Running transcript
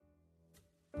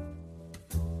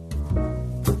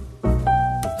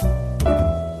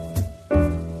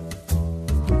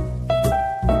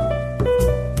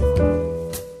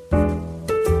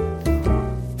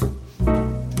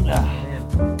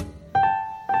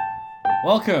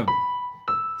Welcome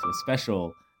to a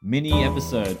special mini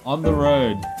episode on the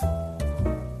road.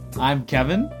 I'm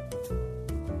Kevin.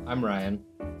 I'm Ryan.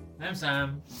 I'm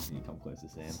Sam. Can you come closer,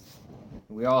 Sam?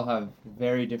 We all have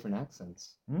very different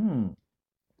accents. Why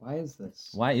Why is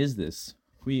this? is this?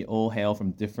 We all hail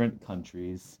from different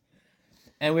countries.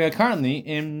 And we are currently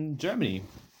in Germany.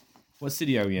 What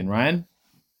city are we in, Ryan?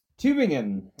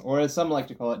 Tubingen, or as some like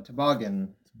to call it, Tubingen.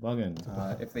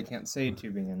 Tubingen. If they can't say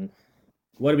Tubingen.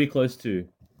 What are we close to?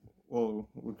 Well,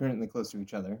 we're currently close to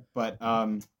each other, but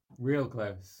Real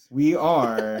close. we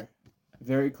are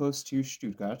very close to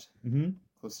Stuttgart, Mm-hmm.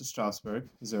 close to Strasbourg,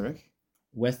 Zurich.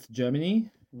 West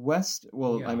Germany? West,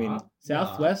 well, I mean,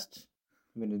 Southwest?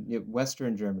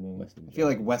 Western Germany. Western I feel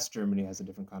like Germany. West Germany has a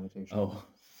different connotation. Oh,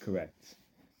 correct.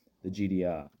 The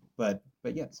GDR. But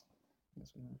yes. Yes,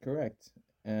 we are. Correct.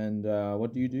 And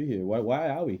what do you do here? Why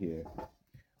are we here?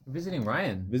 We're visiting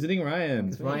Ryan. Visiting Ryan.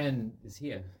 Because Ryan is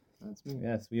here. That's me.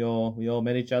 Yes, we all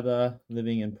met each other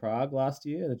living in Prague last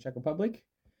year, the Czech Republic.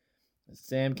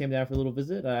 Sam came down for a little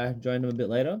visit. I joined him a bit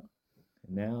later.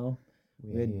 And now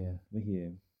We're here. we're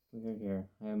here. We're here.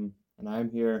 I'm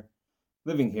here,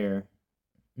 living here,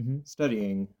 Mhm.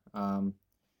 studying,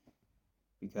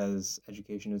 because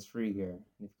education is free here. And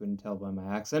if you couldn't tell by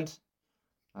my accent,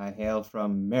 I hail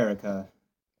from America.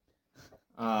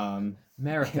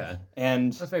 America.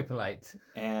 And That's very polite.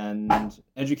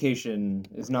 education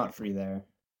is not free there,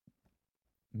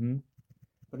 Mm-hmm.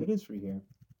 but it is free here.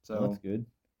 So So that's good.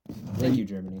 thank you,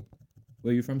 Germany.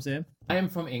 Where are you from, Sam? I am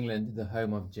from England, the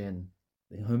home of gin.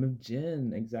 The home of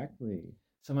gin, exactly.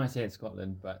 Some might say it's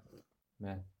Scotland, but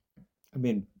man. I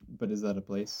mean, but is that a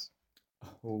place?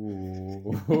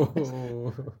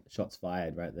 Oh. Shots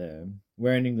fired right there.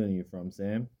 Where in England are you from,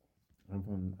 Sam?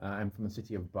 I'm from the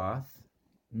city of Bath.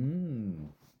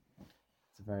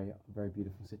 It's a very, very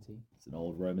beautiful city. It's an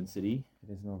old Roman city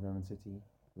It is an old Roman city.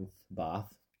 with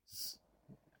baths.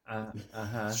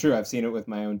 It's true. I've seen it with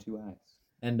my own two eyes.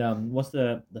 And what's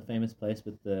the famous place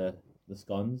with the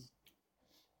scones?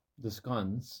 The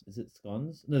scones. Is it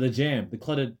scones? No, the jam. The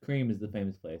clotted cream is the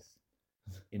famous place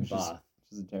in Which is- Bath.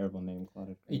 Which is a terrible name,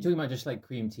 Claudia. Are you talking about just like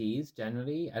cream teas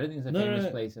generally? I don't think there's a No, famous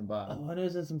no. place in Bath. Oh, I know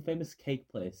there's some famous cake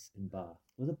place in Bath.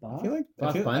 Was it Bath? I feel like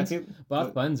Bath buns? Bath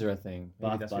but- buns are a thing. Maybe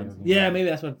Bath that's what you're buns. talking Yeah, about. maybe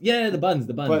that's what. Yeah, the buns.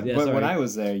 But, Yeah, but sorry. when I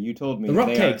was there, you told me the rock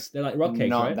they cakes. They're like rock are cakes,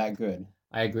 not right? that good.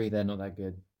 I agree, they're not that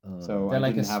good. So They're I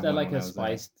like didn't have they're one like when a I was there.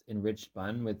 spiced, enriched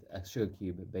bun with a sugar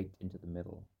cube baked into the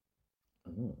middle.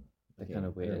 Oh, They're okay. kind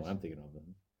of I don't know weird. what I'm thinking of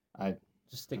them.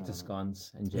 Just stick to Uh,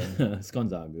 scones and gin.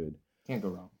 Scones are good. Can't go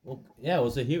wrong. Well, yeah. Well,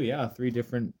 so here we are, three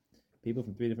different people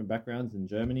from three different backgrounds in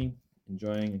Germany,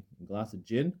 enjoying a glass of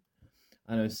gin.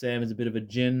 I know Sam is a bit of a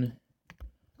gin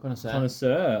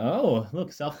connoisseur. Oh,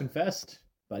 look, self-confessed.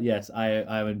 But yes,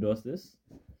 I endorse this.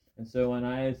 And so when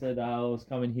I said I was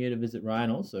coming here to visit Ryan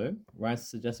also, Ryan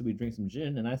suggested we drink some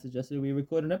gin, and I suggested we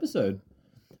record an episode.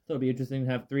 So it'll be interesting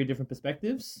to have three different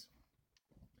perspectives.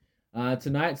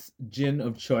 Tonight's gin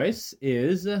of choice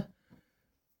is,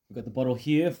 we've got the bottle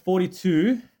here,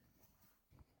 42.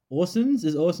 Orson's.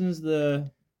 Is Orson's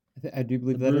the I do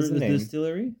believe brew- that is the name.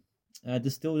 distillery?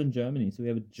 Distilled in Germany. So we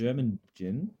have a German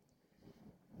gin.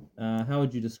 How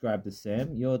would you describe this,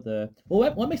 Sam? You're the...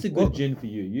 Well, what makes a good Well- gin for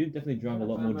you? You've definitely drunk a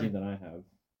lot more gin than I have.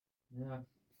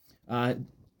 Yeah.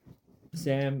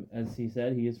 Sam, as he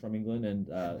said, he is from England, and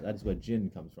that is where gin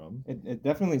comes from. It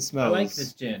definitely I smells like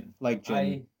this gin. like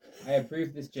gin, I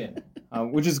approve this gin.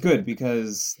 which is good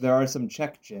because there are some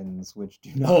Czech gins which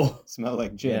do not Oh! smell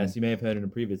like gin. Yes, you may have heard in a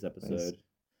previous episode.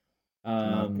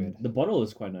 not good. The bottle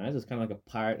is quite nice. It's kind of like a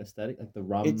pirate aesthetic, like the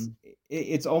rum.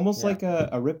 It's almost Yeah. like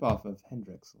a rip-off of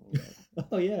Hendrix. A little bit.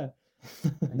 Oh yeah.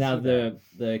 I Now see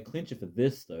the clincher for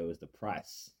this though is the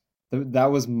price.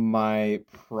 That was my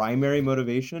primary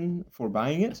motivation for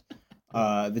buying it.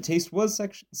 The taste was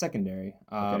secondary.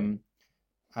 Okay.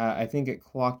 I think it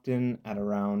clocked in at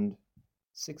around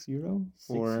 €6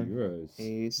 for €6.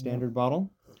 a standard bottle.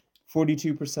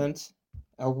 42%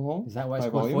 alcohol. Is that why it's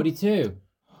by called volume. 42?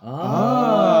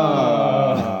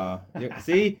 Ah.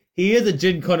 See, he is a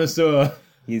gin connoisseur.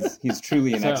 He's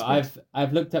truly an So expert.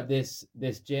 I've looked up this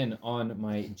gin on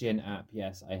my gin app.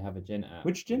 Yes, I have a gin app.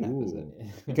 Which gin app is it? Ooh.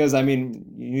 Because I mean,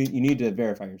 you need to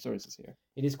verify your sources here.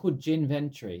 It is called Gin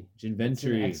Ventry. It's an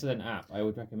Ginventry. excellent app. I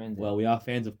would recommend it. Well, we are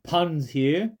fans of puns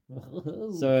here.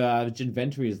 So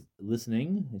Ginventry is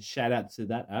listening. Shout out to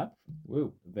that app.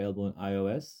 Woo. Available on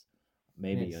iOS.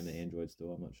 Maybe Yes. on the Android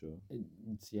store, I'm not sure.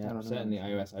 It's, I yeah, don't know. certainly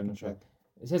iOS. I'm not sure. Check.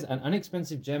 It says an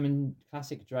inexpensive German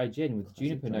classic dry gin with Classic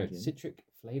juniper dry notes, gin. citric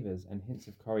flavors, and hints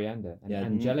of coriander and Yeah.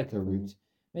 angelica Mm. root,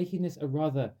 making this a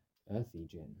rather earthy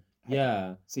gin.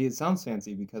 Yeah. See, it sounds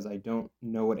fancy because I don't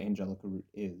know what angelica root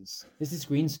is. This is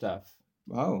green stuff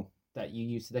Oh. that you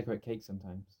use to decorate cake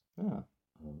sometimes. Ah.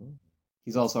 Oh.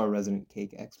 He's also a resident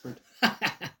cake expert.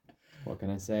 What can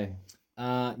I say?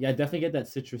 Yeah, definitely get that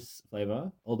citrus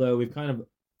flavor. Although we've Added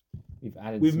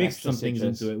mixed extra some things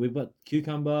citrus. into it. We've got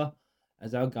cucumber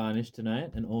as our garnish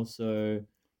tonight, and also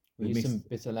We we've use some mixed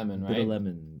bitter lemon, right? bitter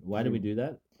lemon. Why did we do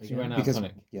that? You ran again? out Because- of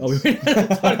tonic. Yes. Oh, we ran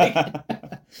out of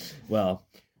tonic. Well,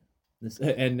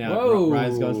 and now Whoa.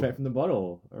 Ryan's going straight from the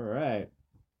bottle. All right.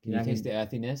 Can you taste the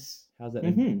earthiness? How's that?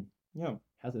 Yeah.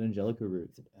 How's an angelica root?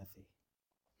 It's earthy.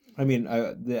 I mean,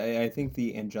 I think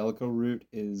the angelica root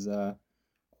is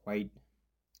quite.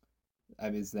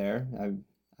 Is there.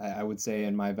 I would say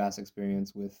in my vast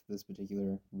experience with this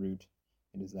particular root,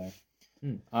 it is there.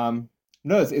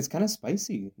 No, it's kind of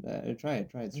spicy. Try it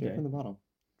straight Okay. from the bottle.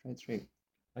 Try it straight.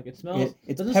 Like it smells.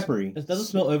 It's doesn't peppery. It doesn't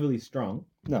smell overly strong.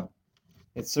 No,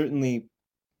 it's certainly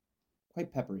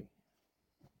quite peppery,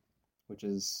 which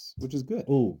is good.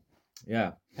 Oh,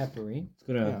 yeah. Peppery. It's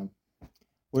gonna. Yeah.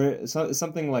 Where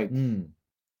something like Mm.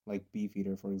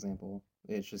 Beefeater, for example,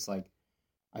 it's just like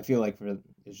I feel like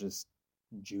it's just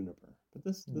juniper, but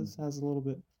this has a little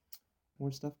bit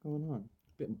more stuff going on.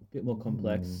 Bit more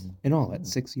complex. And all at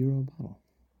 €6 bottle.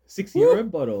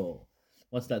 €6 bottle.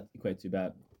 What's that equate to?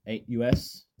 About $8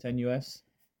 $10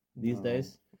 these No.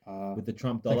 days with the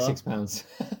Trump Like dollar. £6.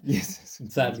 Yes,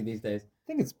 Sadly, these days. I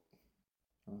think it's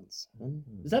around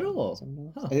 $7. Is that all?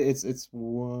 $7. Huh. It's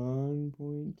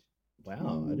 1.2.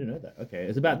 Wow, I didn't know that. Okay,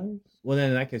 it's about. Well, then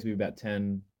in that case, we'd be about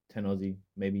 10 Aussie,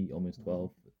 maybe almost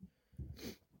 12.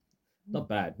 Not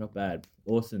bad, not bad.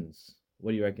 Orson's.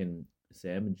 What do you reckon,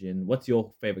 Sam? Gin. What's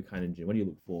your favorite kind of gin? What do you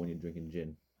look for when you're drinking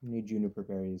gin? How many juniper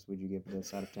berries would you give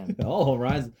this out of 10? Oh,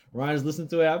 Ryan's listened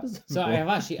to our episode. So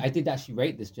I did actually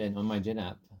rate this gin on my gin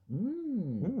app.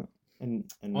 Mm. Yeah. And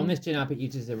On this gin app, it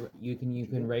uses you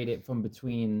can rate it from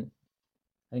between,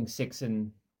 I think 6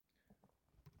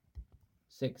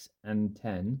 and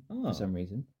 10 Oh. for some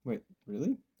reason. Wait,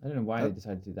 really? I don't know why That- they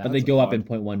decided to do that. But they That's go up odd. in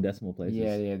 0.1 decimal places.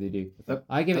 Yeah, they do. That-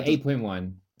 I give it that does-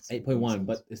 8.1. 8.1,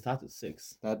 but it starts at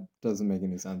 6. That doesn't make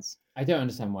any sense. I don't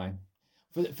understand why.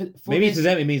 For Maybe this, to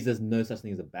them it means there's no such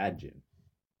thing as a bad gin.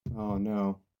 Oh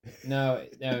no. No.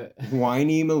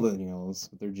 Whiny millennials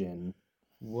with their gin.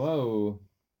 Whoa.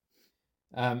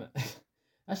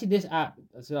 Actually, this app.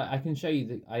 So I can show you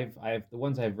that I've the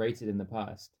ones I've rated in the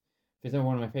past. For example,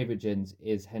 one of my favorite gins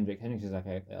is Hendrix. Hendrix is like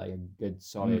a good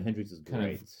solid Hendrix is kind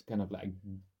great. of like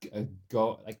a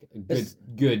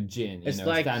good gin. It's you know,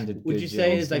 like, standard. would good you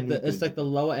say gin. is like Standard it's good. like the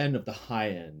lower end of the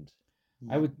high end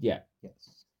I would Yes.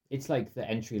 It's like the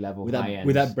entry level without high end.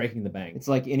 without breaking the bank. It's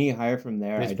like any higher from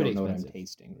there, But it's I pretty don't know expensive. what I'm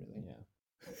tasting really.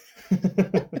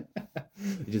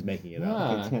 Yeah. You're just making it up.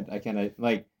 Ah. I can't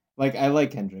like I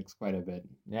like Hendrix quite a bit.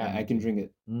 Yeah. I can drink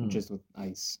it Mm. just with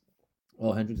ice.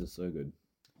 Oh, Hendrix is so good.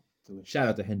 Delicious. Shout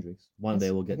out to Hendrix. One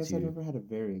day we'll I get guess to I've you. never had a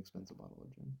very expensive bottle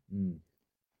of gin. Mm.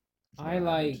 I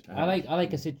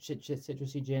like a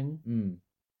citrusy gin. Mm.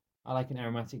 I like an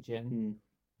aromatic gin.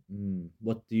 Mm.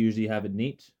 What do you usually have it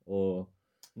neat or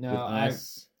No, with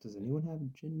ice? Does anyone have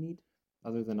gin neat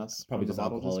other than us? Probably from just the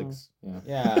bottle alcoholics. now?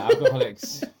 yeah,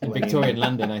 alcoholics in Lame. Victorian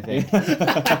London, I think.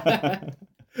 Yeah.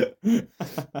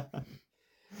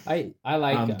 I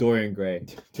like Dorian Gray.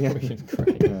 Dorian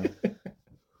Gray. Yeah.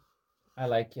 I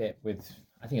like it with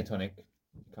I think a tonic.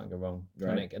 You can't go wrong. Right.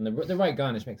 Tonic and the right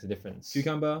garnish makes a difference.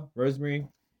 Cucumber, rosemary.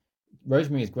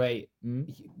 Rosemary is great.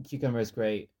 Mm. Cucumber is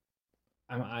great.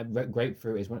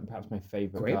 Grapefruit is perhaps my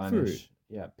favorite Grapefruit? garnish.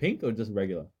 Yeah, Pink or just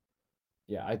regular?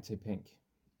 yeah, I'd say pink.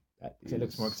 That 'Cause it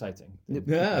looks is- more exciting.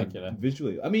 Yeah, Regular.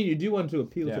 visually. I mean, you do want to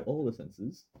appeal Yeah. to all the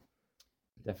senses.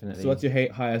 Definitely. So what's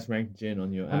your highest ranked gin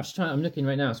on your app? I'm looking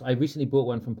right now. So I recently bought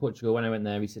one from Portugal when I went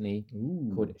there recently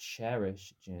Ooh. called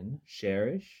Cherish Gin.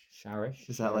 Cherish? Cherish.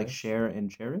 Is that like share and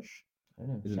cherish? I don't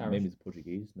know. Is it, Cherish. maybe it's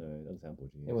Portuguese? No, it doesn't sound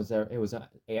Portuguese. It was a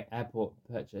airport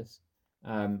purchase.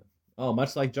 Oh,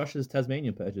 much like Josh's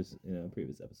Tasmanian purchase in a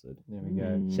previous episode. There we go.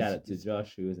 Mm. Shout out to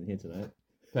Josh, who isn't here tonight.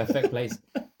 Perfect place.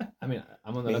 I mean,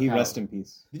 I'm on the May he lookout. rest in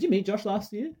peace. Did you meet Josh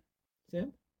last year,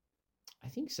 Sam? I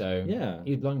think so. Yeah.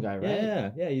 He's a blonde guy,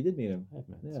 right? Yeah, you did meet him. I've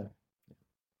met. Yeah.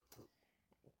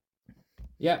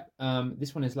 Yeah.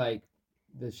 This one is like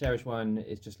the Cherish one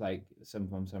is just like some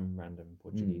from some random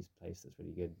Portuguese place that's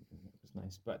really good. It's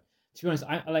nice, but to be honest,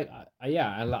 I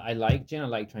like gin. I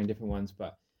like trying different ones,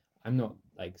 but I'm not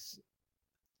like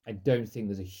I don't think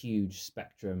there's a huge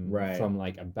spectrum Right. from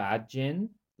like a bad gin.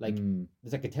 Like Mm.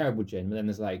 there's like a terrible gin, but then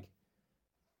there's like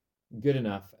good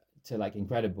enough to like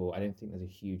incredible. I don't think there's a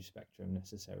huge spectrum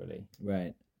necessarily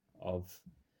Right. of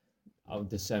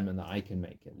discernment that I can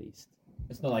make at least.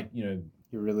 It's not like, you know,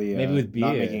 You're really maybe with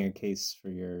not beer. making a case for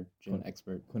your gin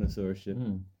expert. connoisseurship.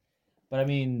 Mm. But I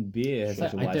mean, beer has Sure.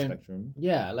 such a I wide don't- spectrum.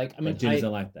 Yeah, like I mean, But gin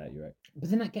isn't like that. You're right. but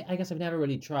then I guess I've never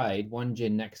really tried one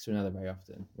gin next to another very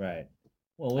often. Right.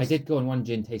 Well, I did go on one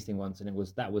gin tasting once, and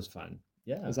that was fun.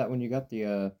 Yeah. Is that when you got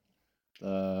the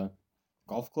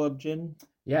golf club gin?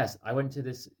 Yes, I went to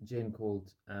this gin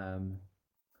called can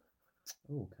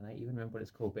I even remember what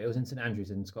it's called? But it was in St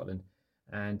Andrews in Scotland,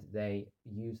 and they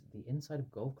used the inside of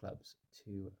golf clubs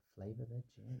to flavour their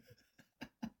gin.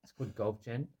 It's called golf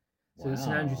gin. So St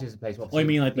Andrews Wow. is a place. Oh, you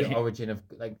mean like the the origin of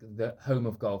like the home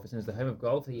of golf? As soon as the home of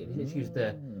golf, they used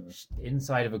the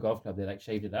inside of a golf club. They like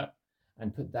shaved it up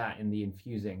and put that in the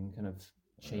infusing kind of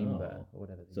chamber Oh. or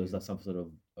whatever. So is that some sort of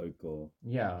oak or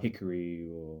Yeah, hickory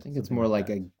or? I think it's something more like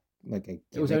that? a gimmick,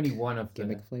 it was only one of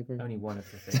gimmick flavor. Only one of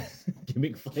the things.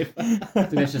 gimmick flavor.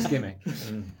 Delicious gimmick.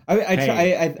 Mm. I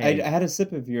had a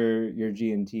sip of your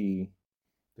G&T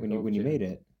The when golf you gin. made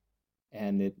it,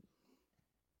 and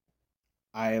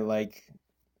I like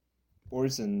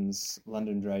Orson's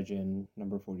London Dry Gin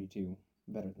number 42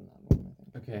 better than that one.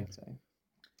 I think. Okay. I'd say.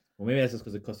 Well, maybe that's just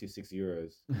because it cost you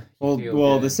 €6. Well,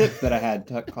 feel the good. sip that I had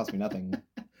cost me nothing.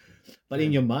 But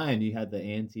in your mind, you had the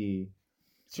anti.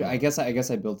 So I guess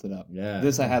I built it up. Yeah.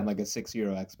 This I had like a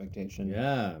 €6 expectation.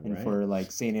 Yeah. And Right. for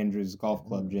like St Andrews Golf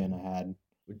Club gin, I had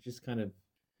Which is kind of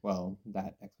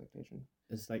that expectation.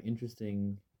 it's like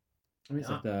interesting. I mean, It's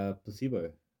like the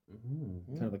placebo, mm.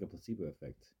 kind of like a placebo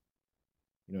effect.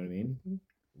 You know what I mean?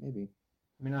 Maybe.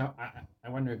 I mean, I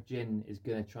wonder if gin is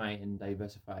going to try and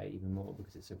diversify even more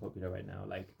because it's so popular right now.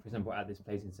 Like, for example, at this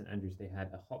place in St Andrews, they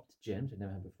had a hopped gin, which I'd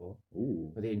never had before,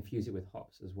 Ooh. but they infuse it with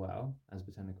hops as well as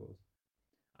botanicals.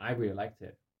 I really liked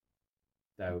it,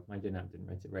 though my gin app didn't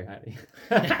rate it very highly.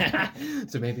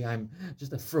 So maybe I'm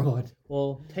just a fraud.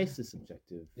 Well, taste is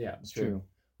subjective. Yeah, It's true.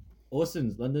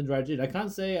 Orson's London Dry Gin. I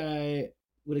can't say I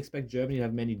would expect Germany to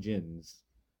have many gins.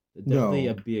 They're No. definitely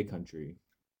a beer country.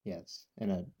 Yes.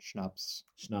 And a schnapps.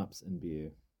 Schnapps and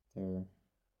beer.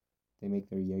 They make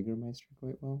their Jägermeister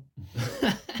quite well.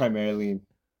 Primarily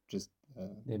just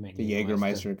They make the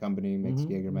Jägermeister company makes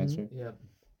Mhm, Jägermeister. Yeah.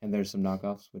 And there's some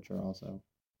knockoffs which are also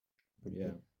pretty Yeah.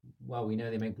 good. Well, we know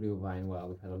they make blue wine well.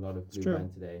 We've had a lot of It's blue true. wine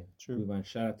today. True.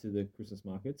 Shout out to the Christmas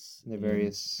markets. And the in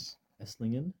various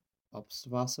Esslingen.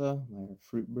 Obstwasser, like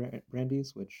fruit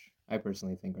brandies, which I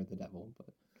personally think are the devil,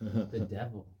 but The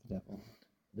devil. the devil.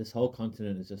 This whole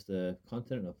continent is just a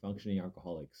continent of functioning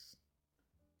alcoholics.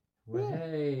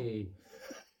 Hey.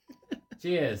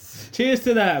 Cheers. Cheers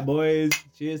to that, boys.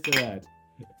 Cheers to that.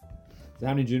 So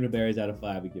how many juniper berries out of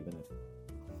 5 are we giving it?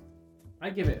 I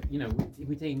give it, if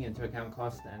we're taking into account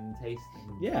cost and taste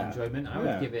and Yeah, enjoyment, I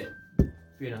yeah. would give it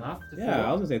 3.5 to 4. Yeah,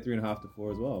 I was gonna say 3.5 to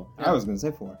 4 as well. I was gonna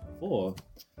say 4. 4.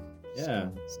 Yeah.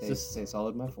 Stay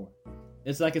solid, my 4.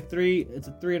 It's like a 3. It's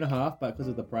a 3.5, but because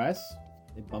of the price,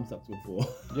 it bumps up to a 4.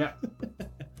 Yeah.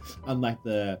 Unlike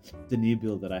the new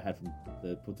build that I had from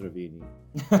the Putravini,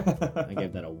 I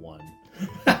gave that a 1.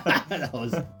 That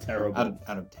was terrible.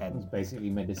 out of 10. It's basically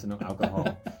medicinal alcohol.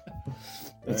 Very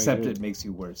Except good. it makes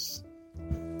you worse.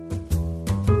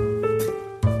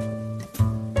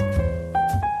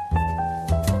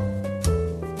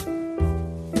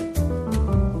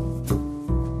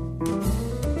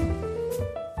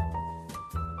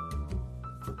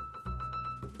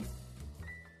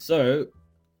 So,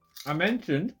 I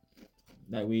mentioned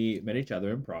that we met each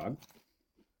other in Prague.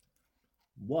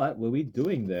 What were we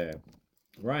doing there?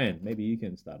 Ryan, maybe you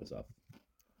can start us off.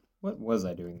 What was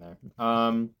I doing there?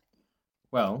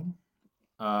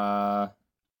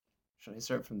 Should I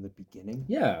start from the beginning?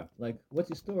 Yeah, like, what's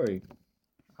your story?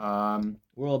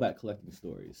 We're all about collecting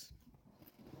stories.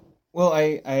 Well,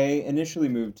 I initially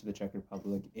moved to the Czech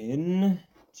Republic in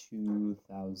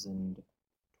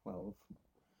 2012.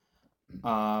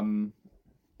 And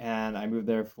I moved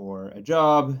there for a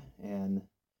job and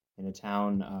in a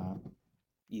town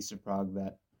east of Prague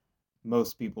that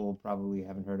most people probably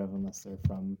haven't heard of unless they're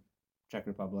from Czech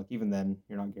Republic. Even then,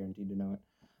 you're not guaranteed to know it.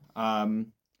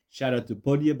 Shout out to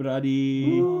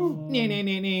Podjebrady.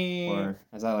 Or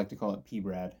as I like to call it,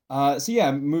 P-Brad. So yeah,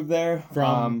 I moved there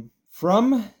From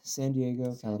San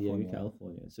Diego, San California. Diego,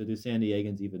 California. So do San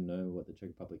Diegans even know what the Czech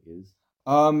Republic is?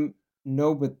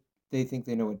 No, but they think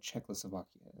they know what Czechoslovakia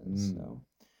is. Mm. So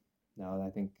no,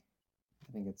 I think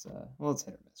it's it's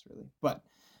hit or miss really. But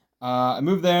I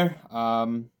moved there,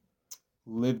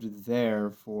 lived there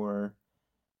for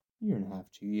a year and a half,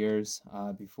 2 years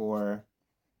before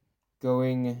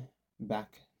going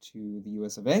back to the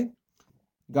US of A.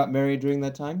 Got married during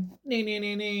that time.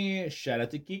 Shout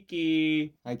out to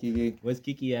Kiki. Hi, Kiki. Where's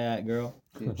Kiki at, girl?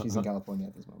 She's in California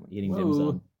at this moment. Eating Whoa. dim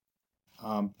sum.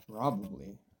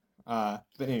 Probably. But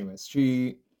anyways,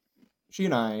 she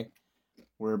and I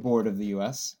were bored of the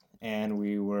U.S. and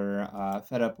we were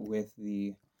fed up with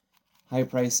the high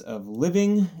price of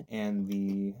living and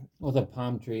the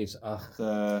palm trees.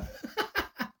 Ugh.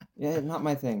 Yeah, not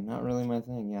my thing. Not really my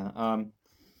thing. Yeah.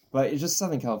 But it's just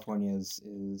Southern California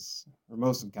is or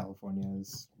most of California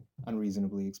is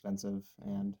unreasonably expensive,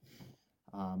 and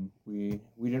we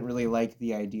didn't really like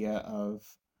the idea of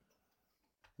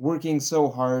working so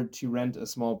hard to rent a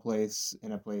small place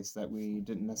in a place that we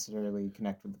didn't necessarily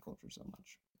connect with the culture so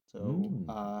much.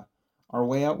 So our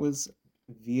way out was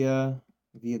via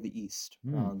the east,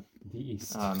 Prague. The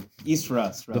east. East for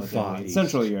us, The far relatively. east.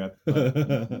 Central Europe.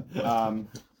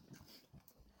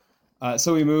 But,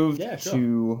 so we moved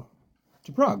to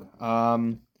Prague.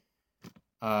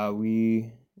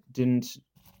 We didn't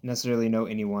necessarily know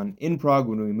anyone in Prague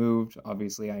when we moved.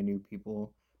 Obviously, I knew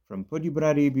people from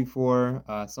Poděbrady before,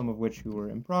 some of which who were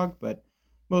in Prague, but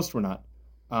most were not.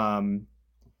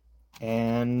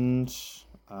 And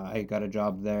I got a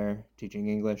job there teaching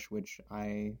English, which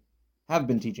I have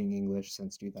been teaching English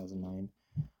since 2009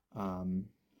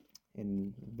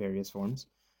 in various forms.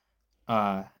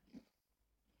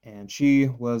 And she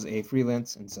was a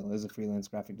freelance and still is a freelance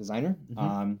graphic designer.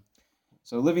 Mm-hmm.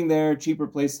 So living there, cheaper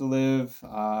place to live, a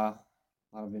lot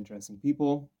of interesting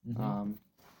people. Mm-hmm.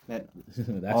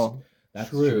 That's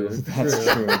true.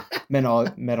 That's true. Met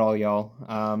all y'all.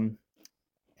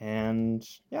 And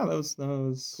yeah, that was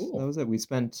cool. That was it. We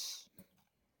spent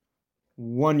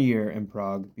 1 year in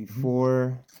Prague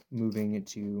before moving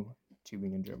to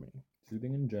Tubingen, Germany.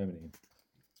 Tubingen, Germany.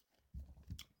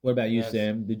 What about you,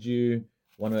 Sam? Did you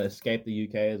want to escape the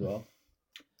UK as well?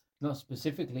 Not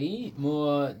specifically,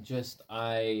 more just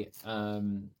I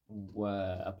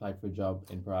applied for a job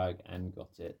in Prague and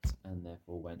got it, and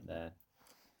therefore went there.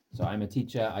 So I'm a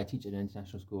teacher. I teach at an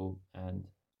international school and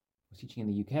was teaching in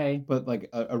the UK. But like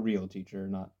a real teacher,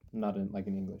 not like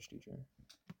an English teacher.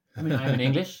 I mean, I'm an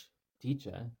English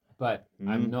teacher, but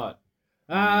I'm not.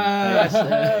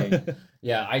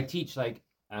 Yeah, I teach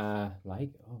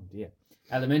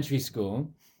elementary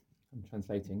school. I'm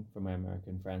translating for my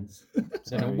American friends.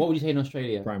 So what would you say in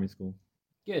Australia? Primary school.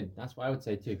 Good. That's what I would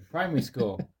say too. Primary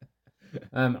school.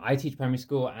 I teach primary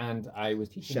school, and I was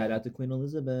teaching. Shout out to Queen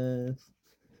Elizabeth.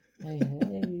 Hey.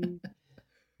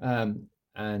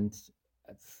 And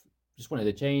just wanted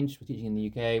to change. Was teaching in the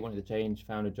UK. Wanted to change.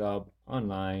 Found a job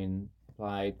online.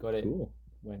 Applied. Got it. Cool.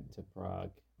 Went to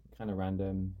Prague. Kind of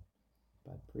random,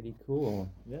 but pretty cool.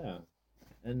 Yeah.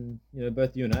 And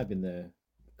both you and I have been there,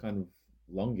 kind of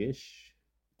longish.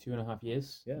 2.5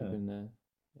 years. Yeah. You've been there.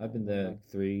 I've been there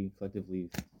collectively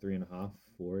 3.5,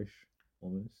 4-ish,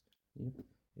 almost. Yep.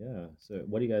 Yeah. So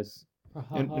what do you guys?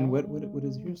 And what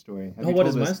is your story? What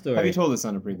is my story? Have you told this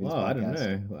on a previous podcast? I don't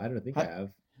know. I don't think I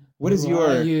have. What is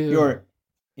your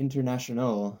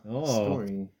international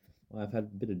story? Well, I've had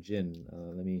a bit of gin.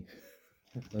 Let me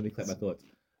collect my thoughts.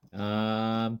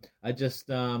 I just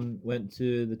went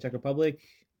to the Czech Republic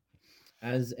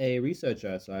as a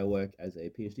researcher. So I worked as a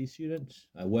PhD student.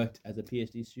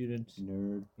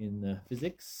 Nerd. In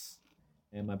physics,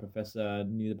 and my professor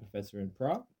knew the professor in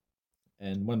Prague.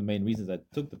 And one of the main reasons I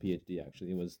took the PhD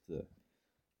actually was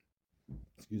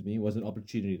was an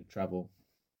opportunity to travel.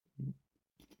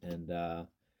 And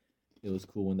it was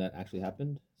cool when that actually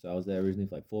happened. So I was there originally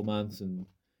for like 4 months in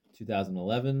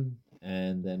 2011.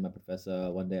 And then my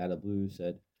professor one day out of the blue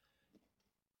said,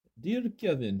 "Dear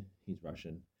Kevin," he's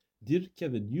Russian, "Dear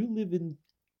Kevin, you live in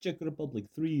Czech Republic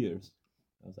 3 years."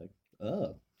 I was like,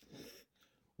 "Oh,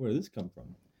 where did this come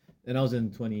from?" And I was in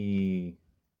 2012,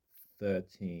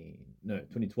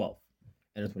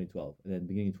 end of 2012. And then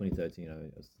beginning of 2013, I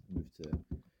was moved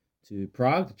to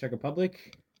Prague, the Czech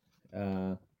Republic.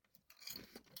 That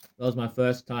was my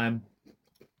first time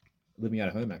living out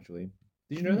of home, actually.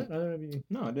 Did you know that? I don't know if you...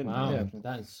 No, I didn't. Wow, Yeah.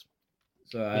 that's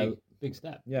So big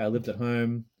step. I lived at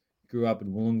home, grew up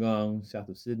in Wollongong, south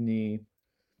of Sydney,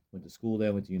 went to school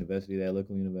there, went to university there,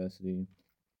 local university.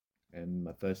 And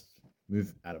my first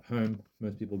move out of home,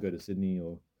 most people go to Sydney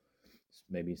or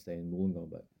maybe stay in Wollongong,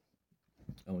 but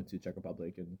I went to Czech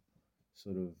Republic and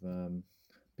sort of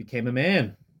became a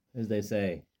man, as they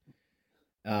say.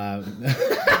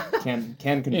 Can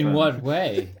confirm. In what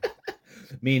way?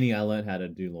 Meaning I learned how to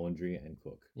do laundry and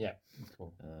cook. Yeah,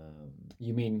 cool.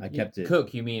 You mean I kept it.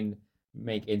 Cook? You mean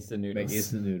make instant noodles? Make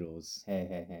instant noodles.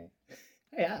 Hey.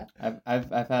 Hey,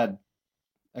 I've had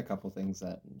a couple things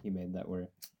that he made that were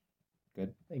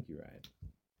good. Thank you, Ryan.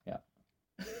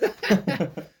 Yeah.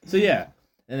 So yeah,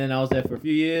 and then I was there for a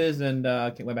few years, and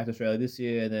went back to Australia this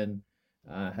year, and then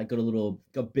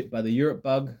got bit by the Europe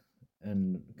bug,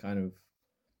 and kind of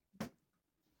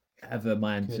have a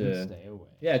mind Couldn't to. stay away.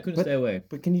 Yeah, I couldn't stay away.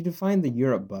 But can you define the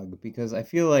Europe bug? Because I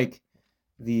feel like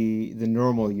the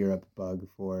normal Europe bug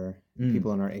for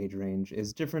people in our age range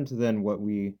is different than what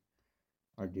we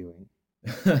are doing.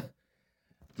 Do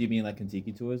you mean like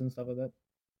Kentucky tours and stuff like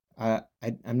that?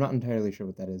 I'm not entirely sure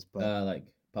what that is, but Like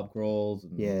pub crawls.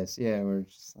 And... yes, yeah, we're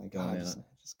just like, Going I out.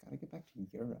 just gotta get back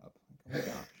to Europe. Like, oh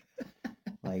my gosh.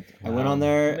 Like I went on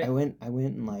there. I I went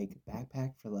and like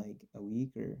backpacked for like a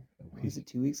week or was it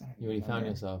 2 weeks? I don't You really remember. found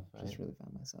yourself, right? Just really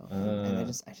found myself, and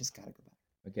I just gotta go back.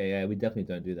 Okay, yeah, we definitely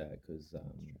don't do that because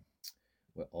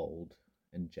we're old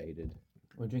and jaded.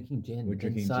 We're drinking gin. We're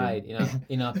drinking inside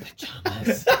in our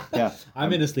pajamas. Yeah,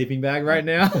 I'm in a sleeping bag right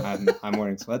now. I'm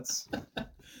wearing sweats.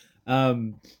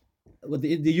 Well,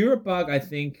 the Europe bug, I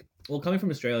think, coming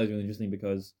from Australia is really interesting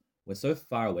because we're so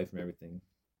far away from everything.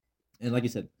 And like you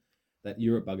said, that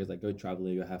Europe bug is like go travel,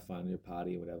 go have fun, go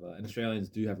party, or whatever. And Australians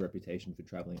do have a reputation for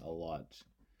traveling a lot.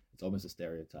 It's almost a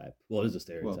stereotype. Well, it is a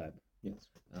stereotype. Well, yes.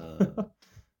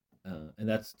 And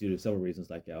that's due to several reasons.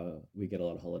 Like we get a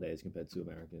lot of holidays compared to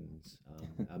Americans.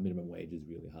 Our minimum wage is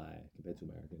really high compared to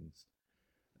Americans.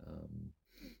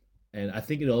 And I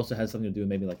think it also has something to do with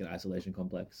maybe like an isolation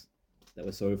complex that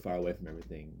we're so far away from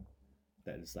everything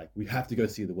that it's like we have to go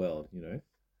see the world, you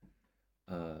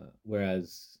know.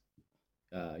 Whereas,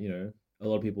 you know, a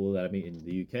lot of people that I meet in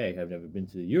the UK have never been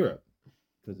to Europe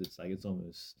because it's like it's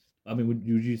almost. I mean, would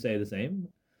you say the same?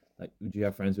 Like, would you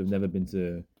have friends who have never been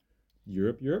to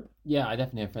Europe? Yeah, I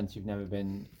definitely have friends who've never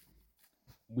been,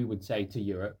 we would say, to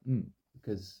Europe,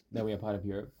 because though we are part of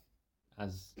Europe,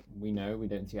 as we know, we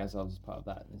don't see ourselves as part of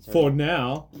that. For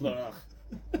now.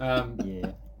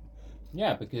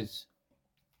 Yeah, because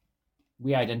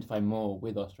we identify more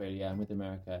with Australia and with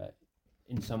America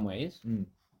in some ways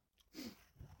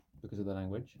because of the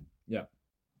language. Yeah.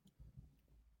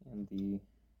 And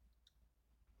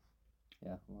a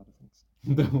lot of things.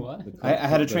 The what? I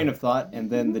had a train of thought, and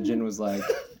then the gin was like,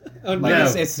 Oh, like no.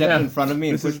 it stepped in front of me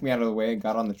and This is- pushed me out of the way and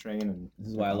got on the train. And This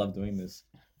is why I love doing this.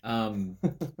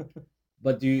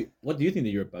 But what do you think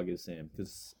the Europe bug is, Sam?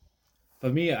 Because for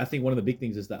me, I think one of the big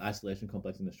things is the isolation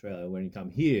complex in Australia. When you come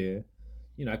here,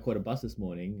 you know, I caught a bus this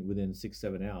morning. Within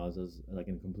 6-7 hours, I was like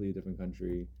in a completely different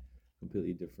country,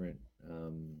 completely different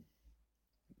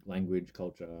language,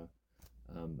 culture,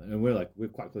 and we're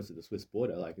quite close to the Swiss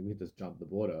border. Like we could just jump the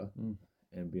border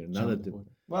and be in another.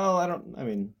 Well, I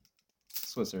mean,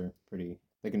 Swiss are pretty.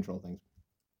 They control things.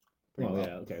 Pretty well.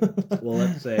 Yeah, okay. Well,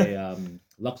 let's say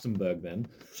Luxembourg then.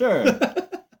 Sure.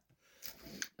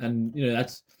 And you know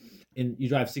you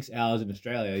drive 6 hours in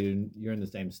Australia, you're in the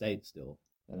same state still.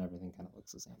 And everything kind of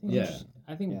looks the same. Yeah.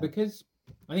 I think because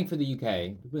I think for the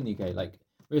UK, people in the UK, like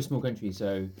we're a small country,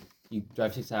 so you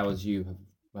drive 6 hours, you have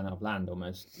run out of land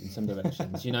almost in some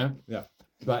directions, you know. Yeah.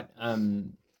 But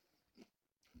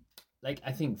like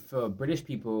I think for British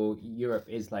people, Europe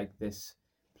is like this.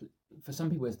 For some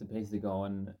people, it's the place to go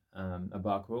on a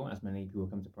bar crawl, as many people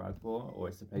come to Prague for, or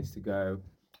it's the place to go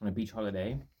on a beach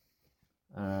holiday.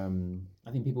 I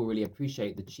think people really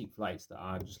appreciate the cheap flights that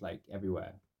are just like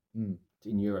everywhere in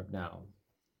Europe now.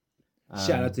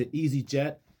 Shout out to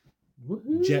EasyJet,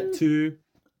 Woohoo! Jet2,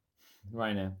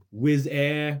 Right now. Wizz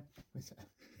Air.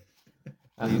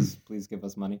 Please give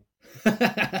us money.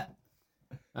 But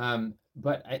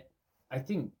I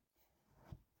think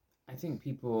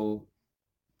people.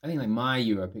 I think like my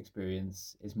Europe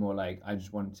experience is more like I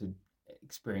just want to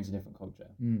experience a different culture.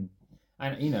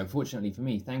 And you know, fortunately for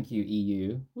me, thank you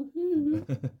EU.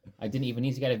 Woohoo! I didn't even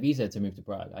need to get a visa to move to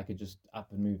Prague. I could just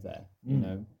up and move there. You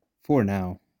know. For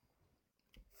now.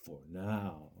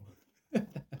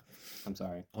 I'm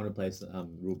sorry. I want to play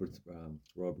some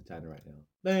Royal Britannia right now.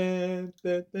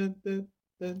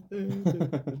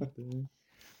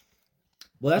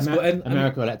 Well, that's cool. And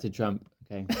America elected Trump.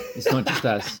 Okay, it's not just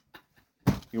us.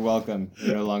 You're welcome.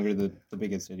 You're no longer the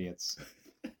biggest idiots.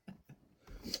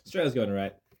 Australia's going all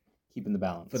right Keeping the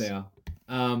balance. for now.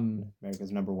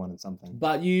 America's number one in something.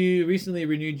 But you recently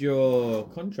renewed your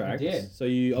contract, I did. so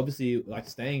you obviously like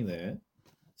staying there.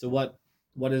 So what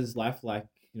is life like?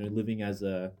 You know, living as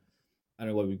a, I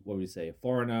don't know what would we say, a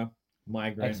foreigner,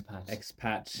 migrant,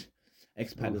 expat.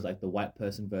 Expat is like the white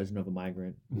person version of a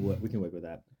migrant. We can work with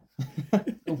that.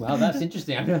 Oh, wow, that's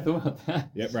interesting. I never thought about that.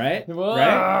 Yep, right. Whoa! Right.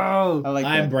 I like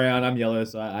I'm that. brown. I'm yellow.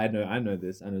 So I know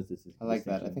this. I know this is. I like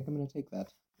that. I think I'm gonna take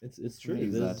that. It's true.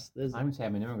 Use There's I would say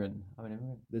I'm an immigrant.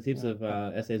 there's heaps of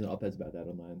essays and op-eds about that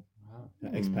online. Wow.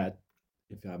 Expat.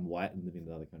 If I'm white and living in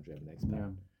another country, I'm an expat. Yeah.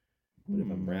 But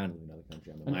if I'm brown and living in another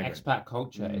country, I'm a An migrant. expat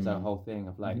culture is our whole thing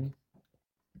of like, Mhm.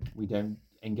 we don't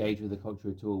engage with the culture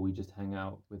at all. We just hang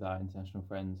out with our international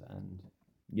friends and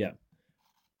Yeah.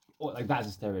 Or like that's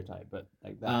a stereotype, but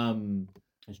like that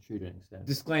is true to an extent.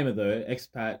 Disclaimer though,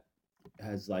 expat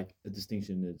has like a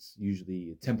distinction. It's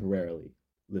usually temporarily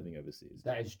living overseas.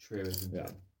 That is true, isn't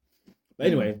it? But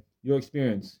anyway, your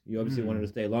experience. You obviously wanted to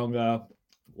stay longer.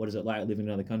 What is it like living in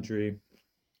another country?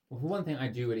 Well, for one thing, I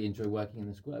do really enjoy working in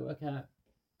the school I work at.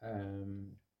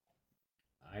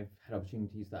 I've had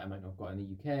opportunities that I might not have got in the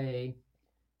UK.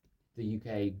 The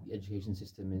UK education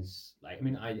system is like, I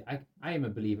mean, I am a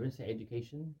believer in state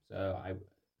education. So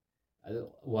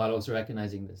while also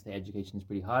recognizing that state education is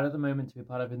pretty hard at the moment to be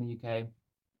part of in the UK,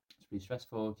 it's pretty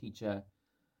stressful. Teacher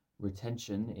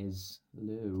retention is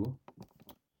low.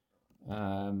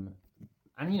 And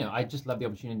I just love the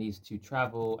opportunities to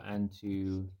travel and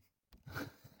to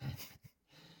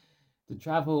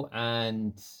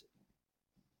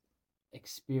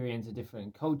experience a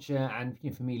different culture, and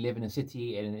for me, live in a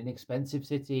city, in an inexpensive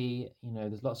city.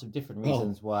 There's lots of different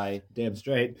reasons why. Damn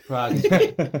straight. Prague is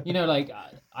great. Like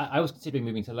I was considering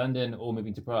moving to London or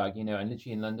moving to Prague. And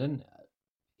literally in London,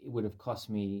 it would have cost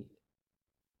me.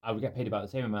 I would get paid about the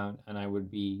same amount, and it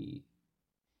would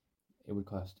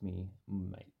cost me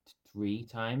like 3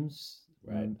 times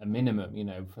a minimum,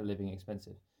 for living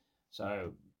expensive.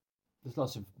 So there's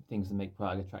lots of things that make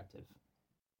Prague attractive.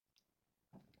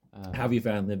 How have you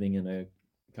found living in a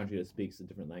country that speaks a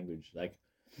different language, like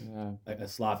a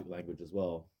Slavic language as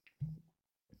well?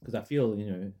 Because I feel,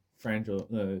 French or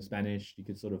Spanish, you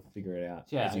could sort of figure it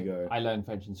out as you go. I learned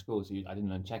French in school, so I didn't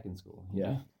learn Czech in school.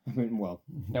 Yeah. I mean, well,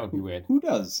 that would be weird. Who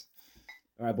does?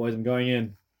 All right, boys, I'm going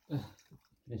in.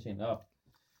 Finishing up.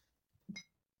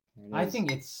 I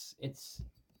think it's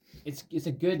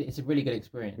a really good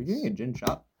experience. You're doing a gin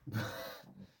shot.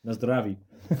 Na zdraví.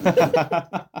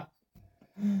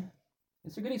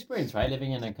 It's a good experience, right?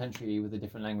 Living in a country with a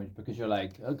different language, because you're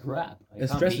like, oh crap, it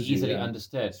can't be easily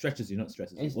understood. It stretches you, not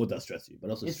stresses you. Or does stress you,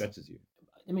 but also stretches you.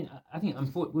 I mean, I think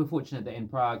we're fortunate that in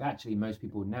Prague, actually, most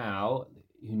people now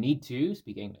who need to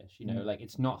speak English. Like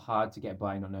it's not hard to get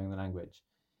by not knowing the language,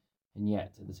 and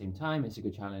yet at the same time, it's a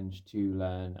good challenge to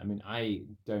learn. I mean, I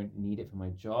don't need it for my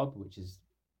job, which is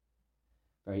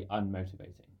very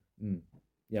unmotivating.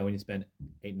 Yeah, when you spend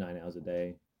 8-9 hours a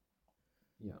day.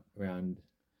 Yeah. Around.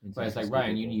 But it's like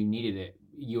Ryan, you needed it.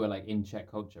 You were like in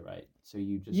Czech culture, right? So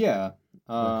you just were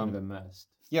kind of immersed.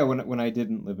 Yeah, when I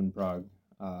didn't live in Prague,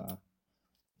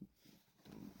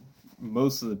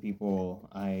 most of the people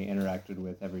I interacted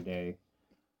with every day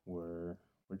were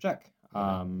Czech.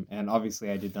 And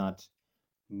obviously I did not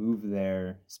move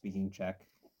there speaking Czech,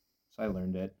 so I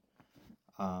learned it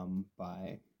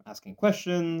by asking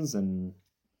questions and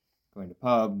going to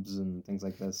pubs and things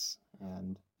like this.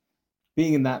 And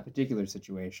being in that particular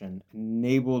situation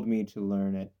enabled me to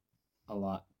learn it a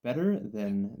lot better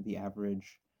than the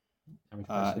average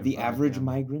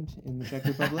migrant in the Czech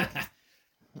Republic.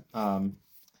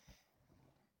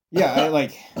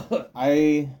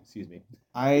 Excuse me.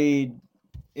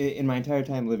 In my entire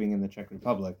time living in the Czech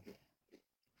Republic,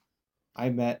 I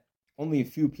met only a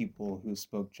few people who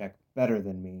spoke Czech better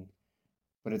than me,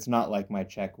 but it's not like my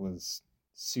Czech was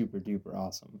super duper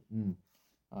awesome.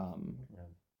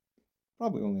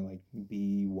 Probably only like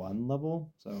B1 level.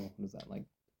 So what is that like?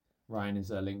 Ryan is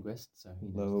a linguist, so he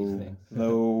knows these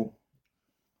things.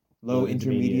 low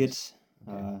intermediate.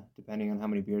 Depending on how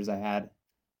many beers I had,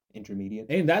 intermediate.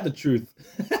 Ain't that the truth?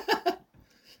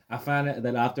 I found out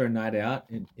that after a night out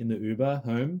in the Uber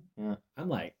home, I'm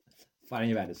like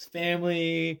finding about his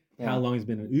family, how long he's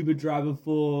been an Uber driver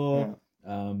for,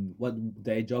 what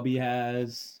day job he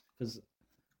has. Because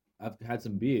I've had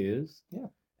some beers. Yeah.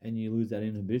 And you lose that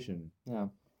inhibition. Yeah.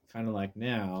 Kind of like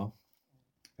now,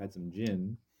 I've had some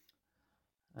gin.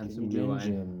 And some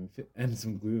glühwein. And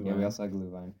some glühwein. Yeah, we also had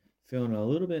glühwein. Feeling a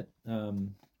little bit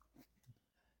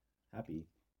happy.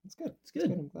 It's good. It's good.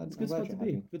 I'm glad, it's a good spot to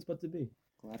be. Happy. Good spot to be.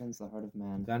 Gladdens the heart of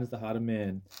man. Gladdens the heart of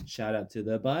man. Shout out to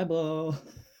the Bible.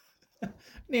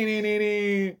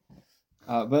 Nee.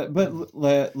 But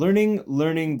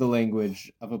learning the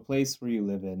language of a place where you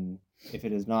live in, if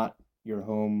it is not your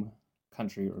home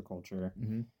country or culture,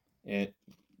 it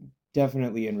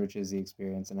definitely enriches the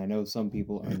experience. And I know some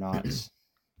people are not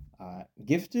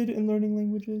gifted in learning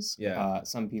languages. Yeah.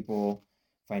 Some people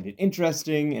find it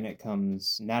interesting and it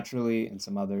comes naturally, and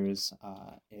some others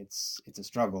it's a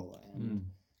struggle, and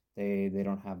they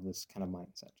don't have this kind of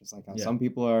mindset. Just like how some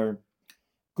people are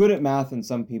good at math and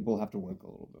some people have to work a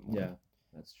little bit more. Yeah,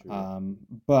 that's true.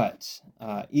 But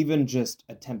even just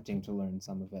attempting to learn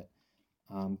some of it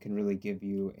can really give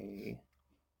you a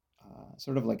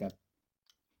sort of like a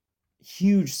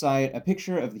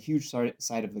picture of the huge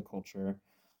side of the culture.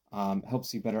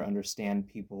 Helps you better understand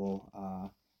people,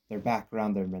 their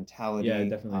background, their mentality. Yeah,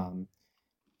 definitely.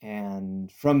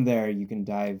 and from there you can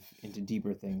dive into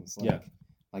deeper things like Yeah.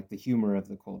 like the humor of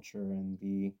the culture and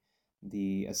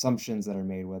the assumptions that are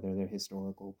made, whether they're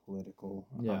historical, political.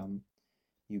 Yeah.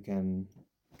 You can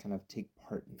kind of take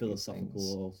part in these things.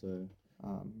 Philosophical also.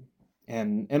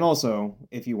 And also,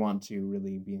 if you want to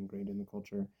really be ingrained in the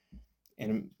culture,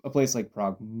 in a place like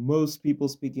Prague, most people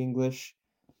speak English,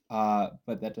 but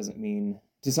that doesn't mean,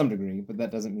 to some degree, but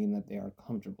that doesn't mean that they are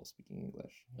comfortable speaking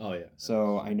English. Oh yeah.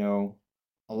 So I know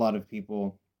a lot of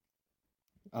people,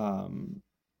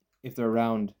 if they're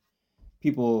around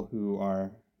people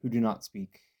who do not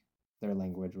speak their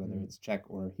language, whether it's Czech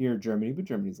or here Germany, but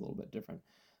Germany's a little bit different.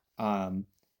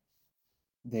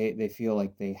 They feel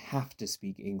like they have to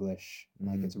speak English.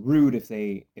 Like it's rude if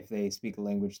they speak a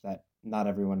language that not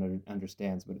everyone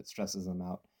understands, but it stresses them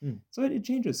out. So it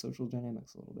changes social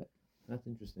dynamics a little bit. That's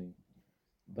interesting.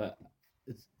 But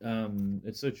it's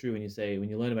so true when you say when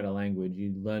you learn about a language,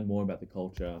 you learn more about the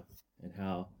culture and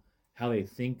how they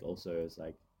think also. It's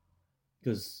like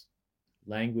because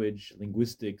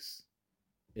linguistics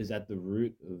is at the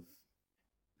root of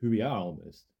who we are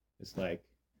almost. It's like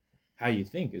how you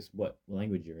think is what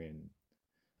language you're in.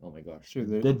 Oh my gosh. Sure,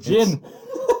 The gin.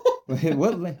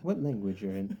 what language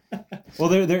you're in? Well,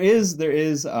 there is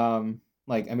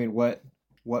like, I mean, what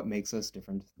makes us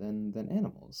different than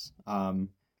animals?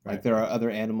 Like there are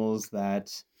other animals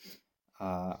that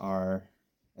are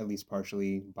at least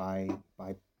partially bipedal.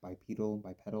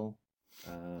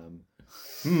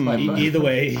 Either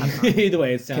way,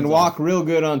 it sounds Can walk real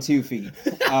good on 2 feet.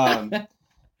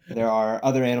 There are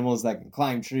other animals that can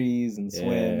climb trees and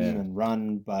swim and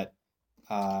run, but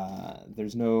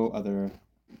there's no other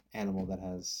animal that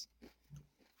has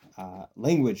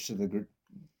language to the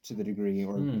degree,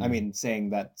 or I mean,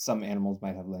 saying that some animals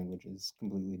might have language is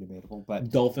completely debatable. But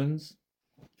dolphins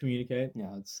communicate.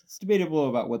 Yeah, it's debatable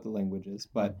about what the language is,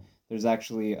 but there's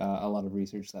actually a lot of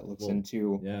research that looks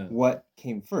into what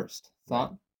came first,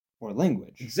 thought or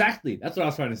language. Exactly. That's what I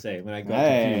was trying to say when I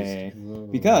got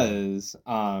confused. Because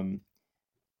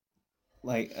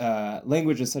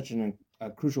language is such a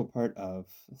crucial part of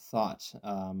thought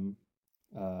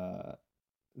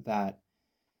that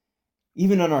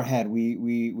even in our head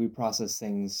we process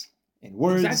things in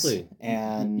words. Exactly.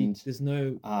 And there's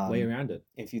no way around it.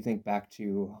 If you think back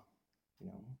to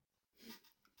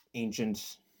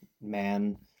ancient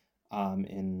man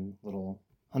in little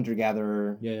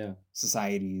hunter-gatherer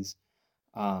societies,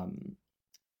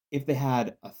 if they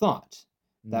had a thought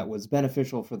that was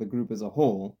beneficial for the group as a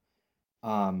whole,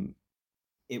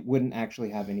 it wouldn't actually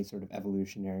have any sort of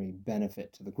evolutionary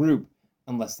benefit to the group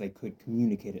unless they could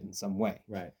communicate it in some way.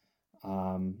 Right.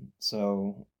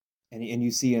 So, and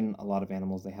you see in a lot of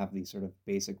animals, they have these sort of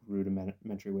basic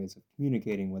rudimentary ways of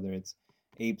communicating, whether it's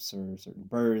apes or certain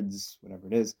birds, whatever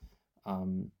it is.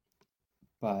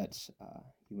 But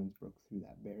humans broke through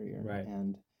that barrier,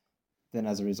 and then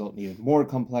as a result needed more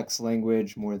complex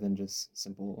language, more than just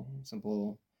simple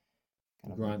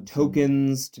kind of like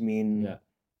tokens to mean a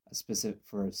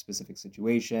specific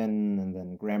situation, and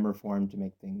then grammar form to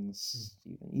make things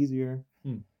even easier.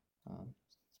 It's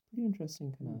pretty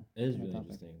interesting kind of. It is really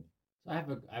interesting. So I have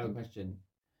a question.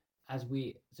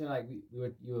 You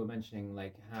were mentioning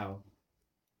like how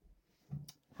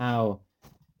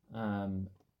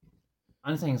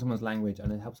understanding someone's language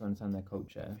and it helps understand their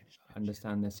culture,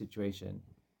 understand their situation.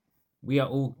 We are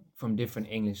all from different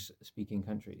English-speaking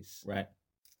countries, right?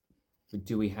 But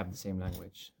do we have the same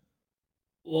language?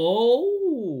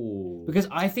 Oh, because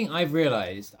I think I've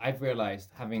realized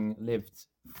having lived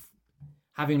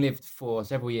for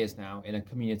several years now in a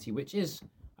community which is,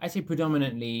 I say,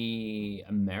 predominantly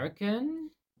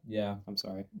American. Yeah, I'm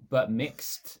sorry, but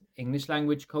mixed English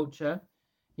language culture.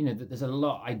 There's a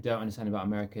lot I don't understand about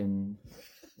American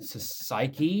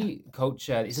psyche,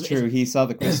 culture. It's true. He saw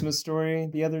The Christmas Story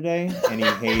the other day, and he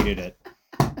hated it.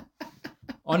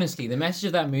 Honestly, the message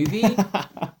of that movie,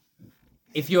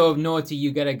 if you're naughty,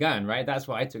 you get a gun, right? That's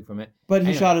what I took from it. But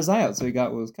he shot his eye out, so he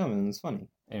got what was coming. It was funny.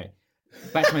 Anyway,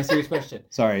 back to my serious question.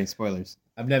 Sorry, spoilers.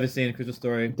 I've never seen A Christmas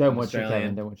Story. Don't watch it,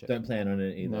 Kevin. Don't watch it. Don't plan on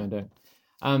it either. No, don't.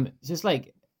 It's just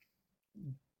like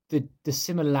the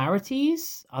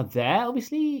similarities are there.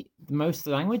 Obviously, most of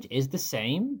the language is the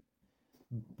same,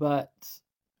 but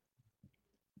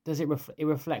does it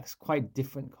reflects quite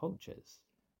different cultures?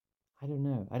 I don't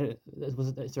know.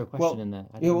 Is there a question in there?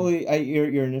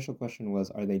 Your initial question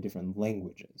was, are they different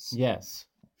languages? Yes.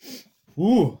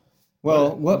 Ooh.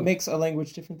 Well, what makes a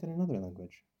language different than another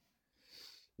language?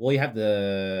 Well, you have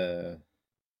the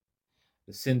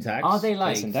syntax. Are they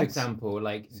like, for example,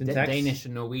 like Syntax? Danish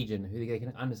and Norwegian, who they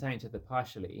can understand each other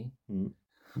partially,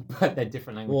 but they're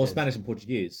different languages. Well, Spanish and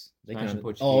Portuguese. Spanish and Oh,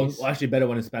 Portuguese. well, actually, better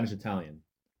one is Spanish Italian,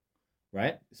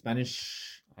 right?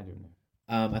 Spanish. I don't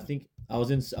know. I think I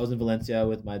was in Valencia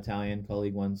with my Italian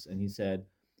colleague once, and he said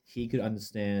he could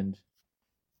understand.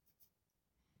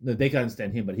 No, they could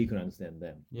understand him, but he couldn't understand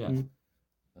them. Yeah.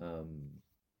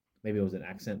 Maybe it was an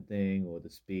accent thing or the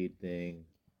speed thing.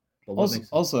 But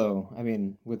also, I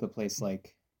mean, with a place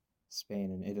like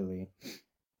Spain and Italy,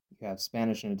 you have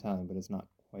Spanish and Italian, but it's not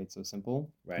quite so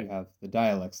simple. Right. You have the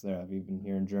dialects there. Even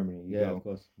here in Germany, of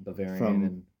course, Bavarian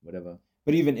and whatever.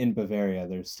 But even in Bavaria,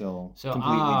 there's still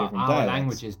completely different our dialects.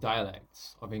 language is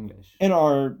dialects of English. And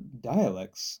are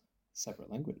dialects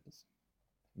separate languages?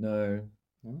 No.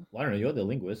 No? Well, I don't know. You're the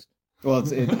linguist. Well,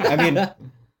 I mean,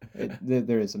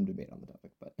 there is some debate on the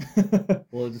topic, but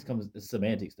Well, it just comes it's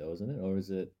semantics, though, isn't it? Or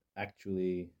is it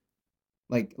actually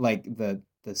like the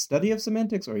study of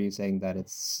semantics, or are you saying that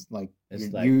it's like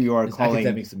It's you are it's calling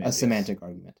academic a semantics. semantic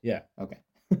argument? Yeah. Okay.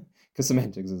 Because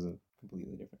semantics is a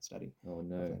completely different study. Oh of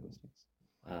no. linguistics.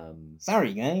 Um.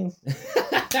 Sorry, guys.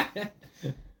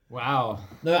 Wow.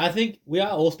 No, I think we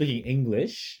are all speaking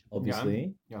English,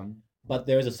 obviously, Yeah. but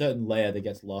there is a certain layer that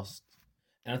gets lost,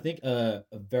 and I think a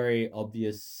very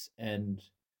obvious, and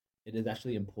it is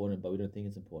actually important, but we don't think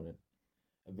it's important.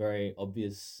 A very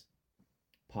obvious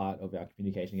part of our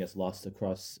communication gets lost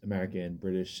across American,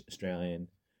 British, Australian,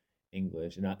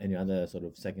 English, and any other sort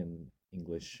of second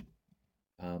English.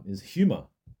 Is humor.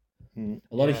 A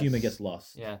lot of humor Yes. gets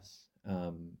lost. Yes.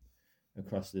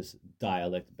 Across this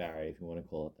dialect barrier, if you want to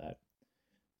call it that.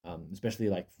 Especially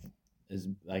like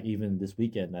even this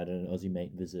weekend, I had an Aussie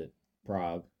mate visit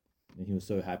Prague, and he was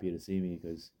so happy to see me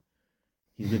because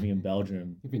he's living in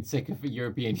Belgium. You've been sick of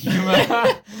European humor.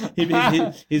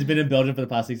 He's been in Belgium for the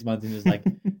past 6 months, and he's like,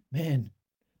 man,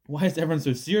 why is everyone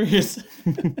so serious?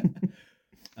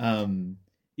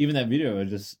 Even that video I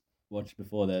just watched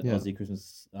before, that Aussie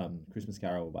Christmas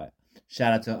Carol by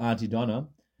shout out to Auntie Donna.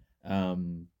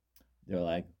 They were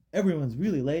like, everyone's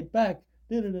really laid back,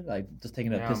 like just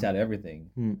taking a piss out of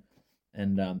everything.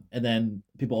 And then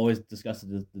people always discuss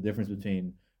the difference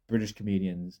between British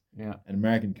comedians and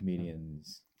American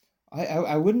comedians.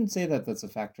 I wouldn't say that that's a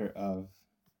factor of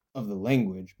the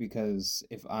language, because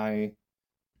if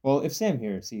Sam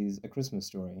here sees A Christmas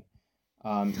Story,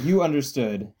 you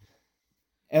understood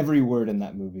every word in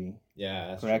that movie. Yeah,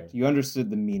 that's correct. true. You understood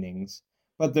the meanings,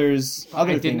 but there's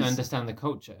other I things. didn't understand the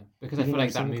culture, because I feel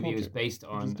like that understand the movie was culture, based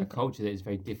on a culture that is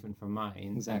very different from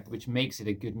mine, Exactly. which makes it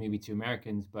a good movie to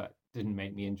Americans, but didn't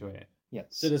make me enjoy it. Yes.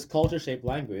 So does culture shape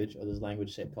language, or does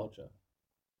language shape culture?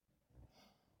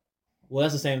 Well,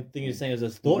 that's the same thing you're saying as a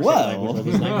thought shape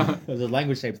language, or does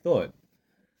language shape thought?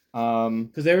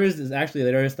 Because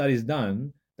there are studies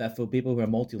done that for people who are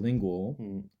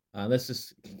multilingual, let's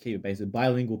just keep it basic,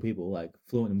 bilingual people, like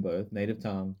fluent in both native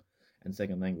tongue and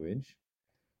second language,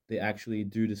 they actually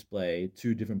do display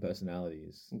two different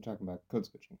personalities. I'm talking about code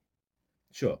switching.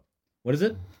 Sure. What is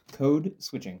it? Code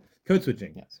switching. Code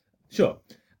switching. Yes. Sure.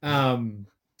 And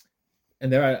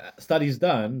there are studies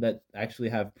done that actually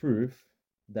have proof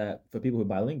that for people who are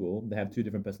bilingual, they have two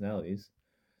different personalities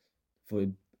for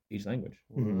each language.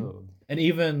 Whoa. And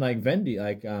even like Vendi,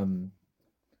 like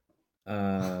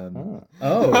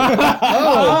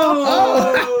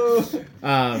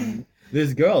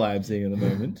this girl I'm seeing at the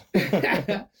moment,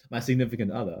 my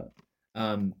significant other,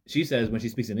 she says when she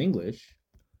speaks in English,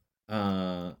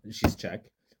 she's Czech.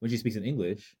 When she speaks in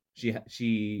English, she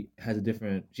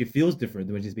feels different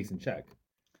than when she speaks in Czech.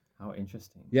 How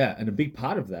interesting. Yeah, and a big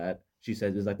part of that, she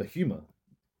says, is like the humor.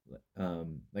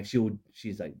 Like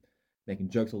she's like making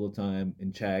jokes all the time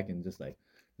in Czech and just like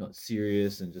not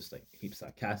serious and just like heaps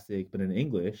sarcastic, but in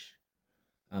English,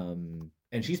 and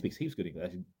she speaks heaps good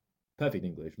English, perfect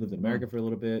English. Lived in America for a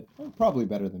little bit. Well, probably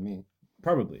better than me.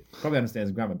 Probably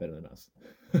understands grammar better than us.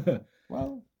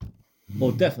 Well,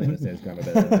 Definitely understands grammar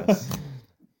better than us.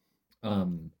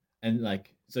 And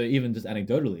like, so even just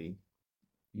anecdotally,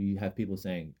 you have people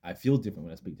saying, I feel different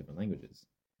when I speak different languages.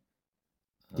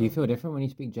 Do you feel different when you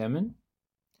speak German?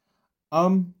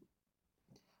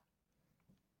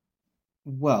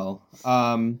 Well,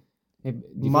 my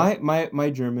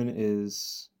German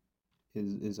is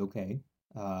okay.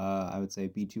 I would say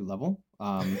B2 level.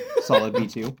 Solid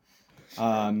B2.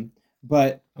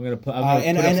 But I'm gonna put up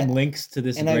some links to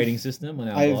this grading system on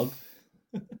our blog.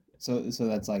 So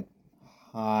that's like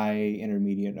high,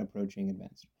 intermediate, approaching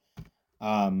advanced.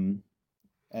 And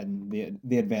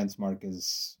the advanced mark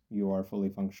is you are fully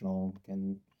functional,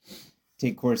 can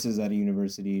take courses at a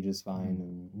university just fine,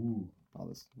 and all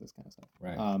this kind of stuff.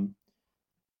 Right.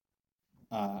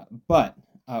 But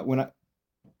when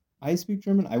I speak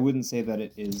German, I wouldn't say that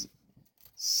it is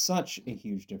such a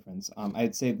huge difference.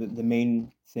 I'd say that the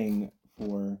main thing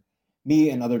for me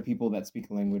and other people that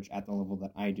speak a language at the level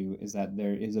that I do is that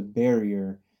there is a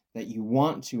barrier that you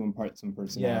want to impart some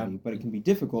personality, but it can be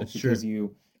difficult That's because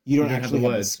true. you don't have actually the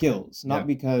have the words. skills, not Yeah.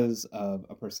 because of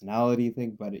a personality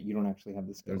thing, but you don't actually have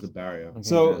the skills. There's a barrier.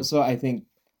 Okay. So I think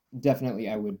definitely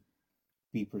I would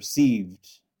be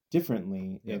perceived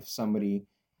differently if somebody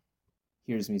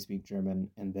hears me speak German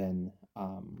and then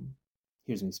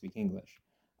hears me speak English.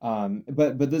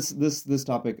 But this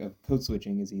topic of code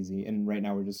switching is easy, and right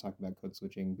now we're just talking about code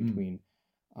switching between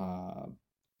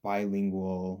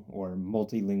bilingual or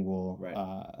multilingual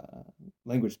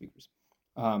language speakers.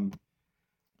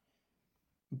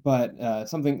 But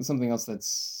something else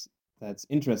that's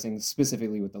interesting,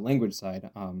 specifically with the language side,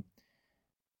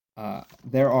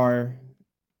 there are,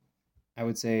 I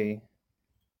would say,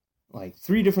 like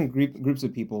 3 different groups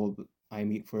of people I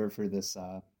meet for this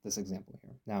this example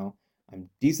here. Now, I'm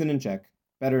decent in Czech,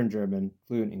 better in German,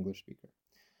 fluent English speaker.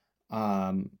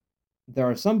 There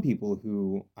are some people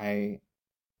who I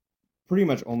pretty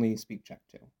much only speak Czech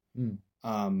to,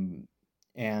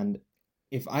 and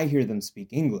if I hear them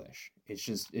speak English,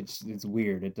 it's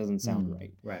weird. It doesn't sound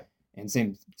right. Right. And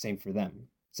same for them.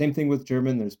 Same thing with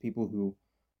German. There's people who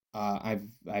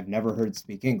I've never heard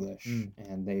speak English,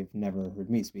 and they've never heard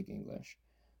me speak English.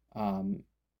 And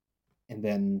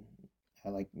then,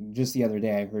 like just the other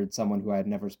day, I heard someone who I had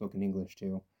never spoken English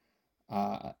to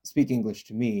speak English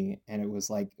to me, and it was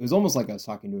almost like I was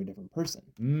talking to a different person.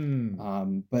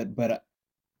 But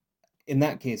in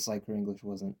that case, like her English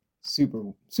wasn't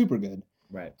super good.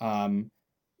 Right.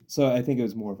 So I think it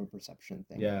was more of a perception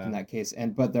thing in that case.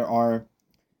 But there are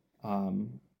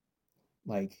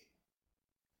like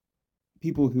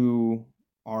people who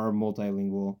are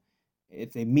multilingual.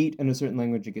 If they meet in a certain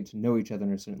language and get to know each other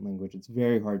in a certain language, it's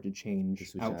very hard to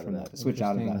switch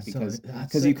out of that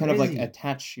because you kind of like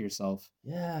attach yourself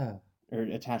or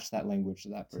attach that language to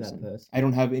that person. I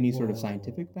don't have any sort of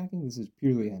scientific backing. This is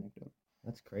purely anecdotal.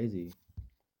 That's crazy.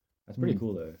 That's pretty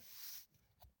cool though.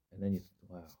 And then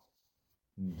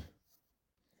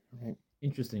Right.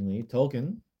 Interestingly,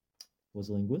 Tolkien was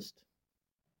a linguist.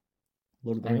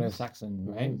 Lord of the Rings. Anglo-Saxon,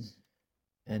 right?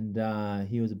 And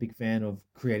he was a big fan of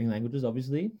creating languages,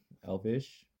 obviously.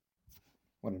 Elvish.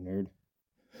 What a nerd.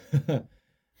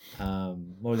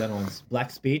 What were the other ones?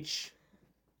 Black speech.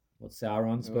 What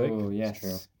Sauron spoke. Oh, yeah,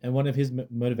 true. And one of his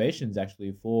motivations,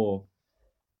 actually, for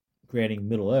creating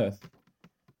Middle-earth,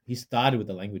 he started with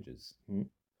the languages.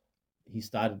 He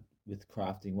started with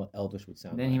crafting what Elvish would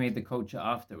sound like. Then he made the culture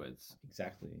afterwards.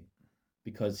 Exactly.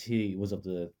 Because he was of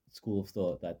the school of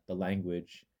thought that the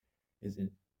language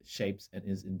shapes and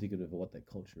is indicative of what that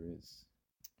culture is.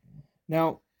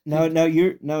 Now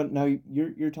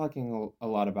you're talking a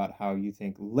lot about how you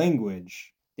think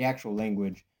language, the actual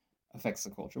language, affects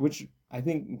the culture, which I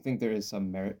think there is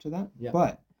some merit to that. Yeah.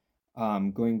 But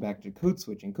going back to code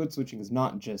switching is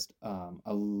not just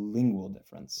a lingual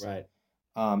difference. Right.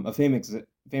 A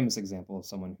famous example of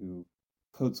someone who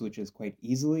code switches quite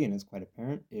easily and is quite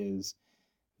apparent is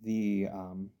the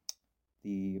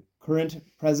current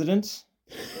president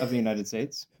of the United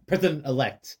States,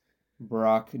 President-elect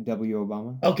Barack W.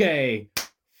 Obama. Okay. It's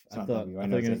I not thought W. you I were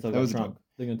know going to that talk was about a Trump. joke.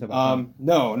 They're going to talk about Trump.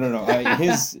 No.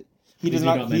 He does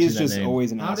not. He is just name.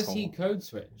 always an How asshole. does he code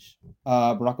switch?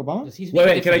 Barack Obama. Does he speak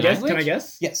Wait, a can I different guess? Can I language?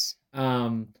 guess? Yes.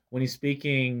 When he's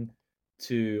speaking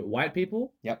to white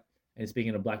people. Yep. And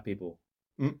speaking to black people.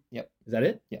 Yep. Is that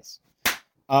it? Yes.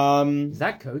 Is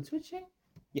that code switching?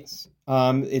 Yes.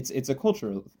 It's a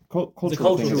cultural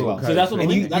thing as well. So that's what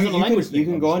And that's what a language thing. You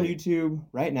can go on obviously. YouTube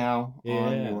right now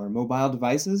on Yeah. your mobile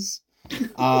devices,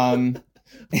 and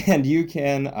you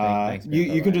can Thanks, you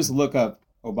Grandpa can Ryan. just look up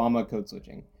Obama code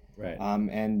switching. Right.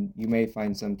 And you may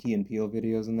find some Key and Peele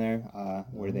videos in there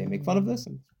where they make fun of this,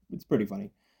 and it's pretty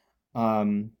funny.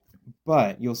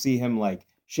 But you'll see him like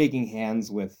shaking hands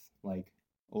with like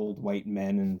old white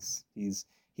men, and he's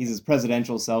his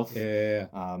presidential self. Yeah.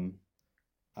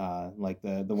 Like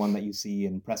the one that you see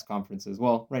in press conferences.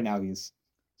 Well, right now he's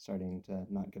starting to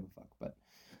not give a fuck, but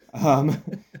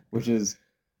which is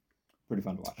pretty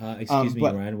fun to watch. Excuse me,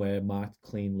 but- Ryan. We're marked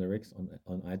clean lyrics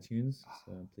on iTunes,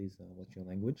 so please watch your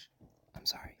language. I'm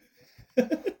sorry.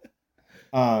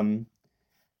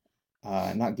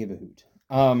 Not give a hoot.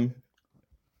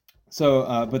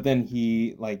 But then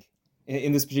he, like,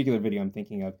 in this particular video I'm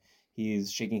thinking of,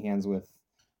 he's shaking hands with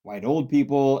white old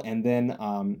people, and then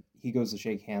he goes to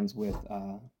shake hands with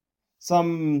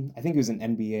some, I think he was an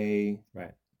NBA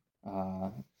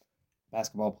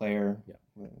basketball player. Yeah.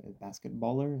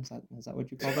 Basketballer? Is that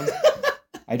what you call them?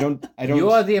 I don't. You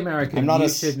are the American. I'm not you a-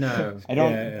 should know. I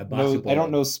don't know. basketball. I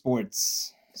don't know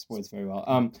sports very well.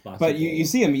 But Basketball. you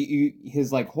see him.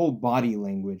 His like whole body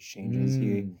language changes.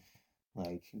 He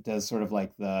like does sort of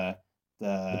like the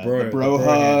bro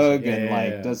hug and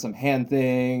like does some hand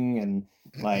thing and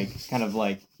like kind of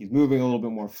like he's moving a little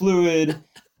bit more fluid.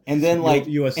 And then like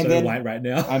you are so white right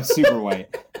now. I'm super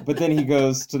white. But then he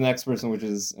goes to the next person, which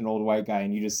is an old white guy,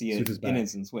 and you just see an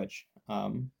instant switch.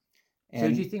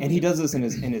 And do you think he does this in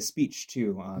his speech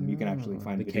too. You can actually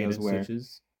find the videos where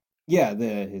switches.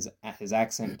 his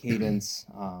accent cadence.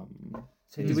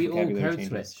 So his do we all vocabulary code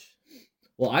changes. switch?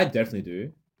 Well, I definitely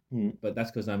do, Hmm. but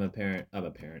that's because I'm a parent.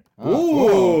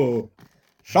 Oh. Ooh,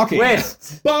 Shocking!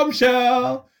 Twist.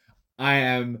 bombshell! I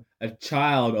am a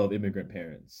child of immigrant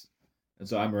parents, and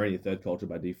so I'm already a third culture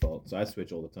by default. So I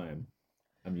switch all the time.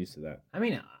 I'm used to that. I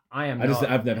mean, I've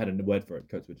I've never had a word for it.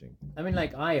 Code switching. I mean,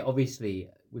 like, I obviously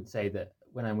would say that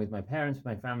when I'm with my parents, with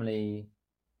my family,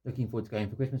 looking forward to going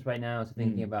for Christmas right now, so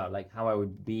thinking about, like, how I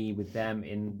would be with them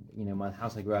in, my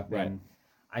house I grew up Right. in,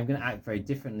 I'm going to act very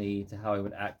differently to how I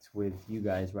would act with you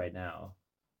guys right now.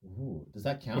 Ooh, does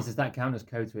that count? Does that count as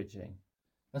code switching?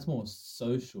 That's more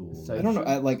social. So- I don't know.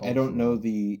 I don't know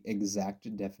the exact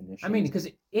definition. I mean, because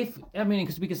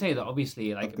we could say that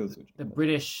obviously, like, code switching, the but-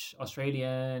 British,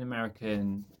 Australian,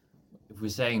 American, if we're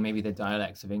saying maybe the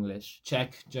dialects of English,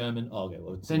 Czech, German. Oh, okay,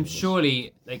 well, then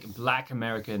surely, like, Black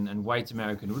American and White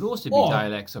American would also be Oh.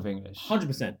 dialects of English.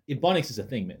 100%. Ebonics is a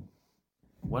thing, man.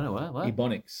 What?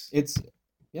 Ebonics. it's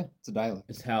a dialect.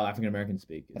 It's how African Americans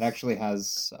speak. It actually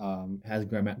has has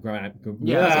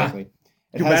Yeah, exactly.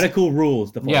 It has grammatical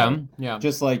rules. To follow. Yeah.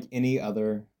 just like any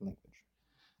other language.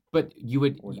 But you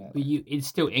would, Or dialect. it's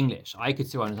still English. I could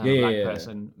still understand Yeah, a black yeah.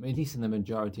 person, at least in the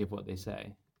majority of what they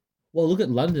say. Well, look at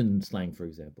London slang, for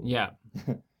example. Yeah.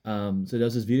 So there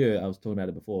was this video I was talking about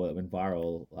it before. It went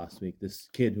viral last week. This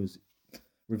kid who was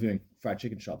reviewing fried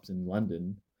chicken shops in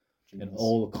London, and Jesus.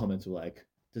 all the comments were like,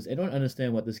 "Does anyone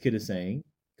understand what this kid is saying?"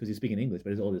 Because he's speaking English, but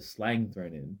there's all this slang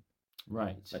thrown in,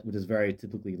 Right. like, which is very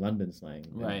typically London slang.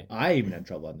 And Right. I even had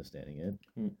trouble understanding it.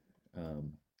 Hmm.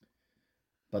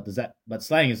 But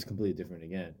slang is completely different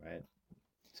again, right?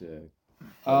 To what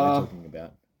we're talking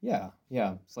about. Yeah.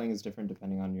 Slang is different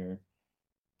depending on your.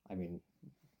 I mean,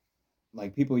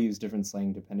 like people use different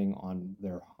slang depending on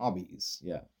their hobbies.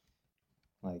 Yeah.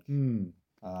 Like,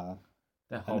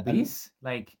 The hobbies?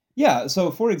 Like, yeah.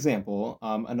 So, for example,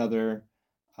 another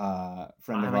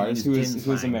friend of I ours use who gin is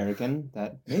slang. American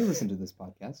that may listen to this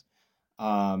podcast.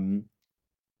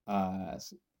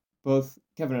 Both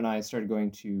Kevin and I started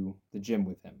going to the gym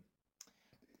with him,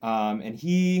 and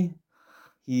he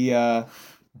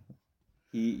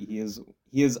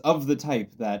is of the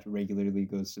type that regularly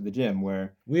goes to the gym.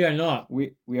 Where We are not.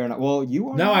 we are not. Well, you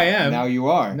are. Now not. I am. Now you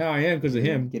are. Now I am because of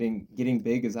him. Getting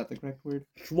big, is that the correct word?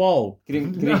 Swole.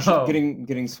 Getting No. swole.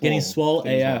 Getting swole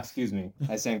AF. Excuse me,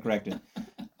 I stand corrected.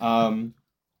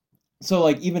 So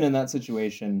like even in that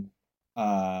situation,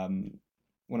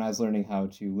 when I was learning how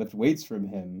to lift weights from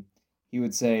him, he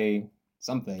would say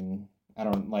something. I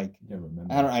Never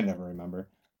remember. I never remember.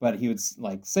 But he would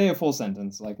like say a full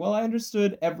sentence, like, "Well, I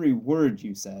understood every word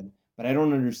you said, but I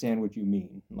don't understand what you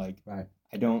mean. Like, Right.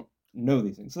 I don't know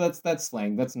these things." So that's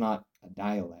slang. That's not a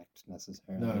dialect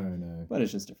necessarily. No. But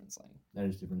it's just different slang. That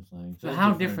is different slang. so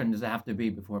how different does it have to be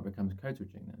before it becomes code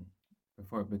switching then?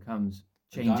 Before it becomes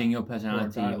changing your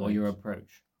personality or your dialect.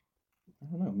 approach? I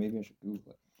don't know. Maybe I should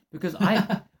Google it. Because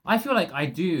I feel like I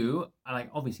do, like,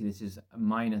 obviously this is a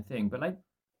minor thing, but like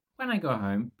when I go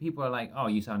home, people are like, "Oh,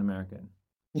 you sound American."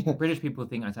 Yeah. British people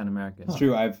think I sound American. It's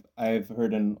true. I've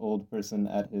heard an old person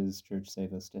at his church say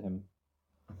this to him.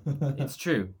 It's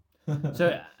true.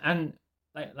 So, and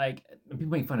like people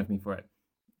make fun of me for it.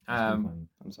 I'm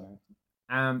sorry.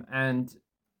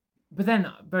 But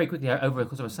then very quickly over the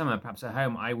course of a summer, perhaps at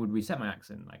home, I would reset my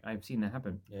accent. Like I've seen that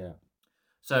happen. Yeah.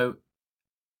 So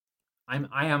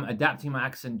I am adapting my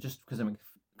accent just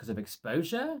because of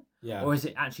exposure, Yeah. or is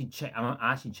it actually I'm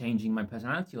actually changing my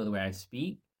personality or the way I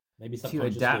speak Maybe to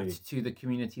subconsciously. adapt to the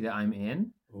community that I'm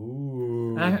in?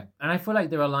 Ooh. And I feel like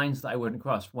there are lines that I wouldn't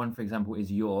cross. One, for example, is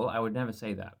 "y'all." I would never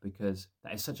say that because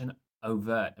that is such an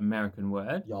overt American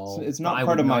word. Y'all. So it's But not I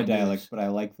part would of my not dialect, use- but I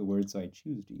like the word, so I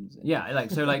choose to use it. Yeah,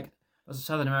 like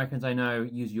Southern Americans I know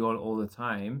use "y'all" all the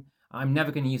time. I'm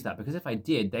never going to use that because if I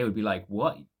did, they would be like,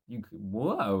 "What?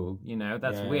 Whoa,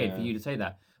 that's weird for Yeah. you to say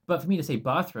that." But for me to say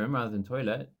bathroom rather than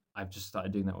toilet, I've just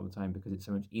started doing that all the time because it's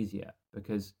so much easier.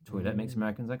 Because toilet makes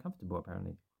Americans uncomfortable,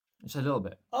 apparently. Just a little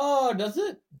bit. Oh, does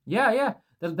it? Yeah.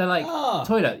 They're like, Ah.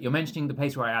 toilet, you're mentioning the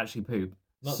place where I actually poop.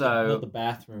 Not the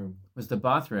bathroom. Was the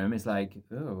bathroom is like,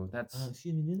 oh, that's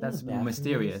more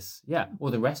mysterious. Yeah,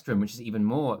 or the restroom, which is even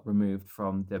more removed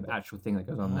from the actual thing that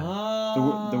goes on there.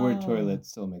 The word toilet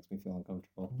still makes me feel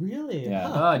uncomfortable. Really? Yeah.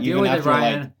 Huh. Deal with it,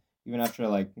 Ryan. Even after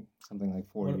like something like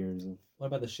 4 years of. What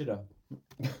about the shitter?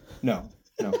 No.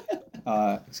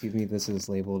 Excuse me. This is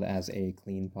labeled as a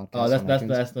clean podcast. Oh,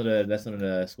 that's not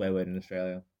a swear word in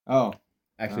Australia. Oh,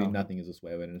 actually, nothing is a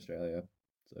swear word in Australia,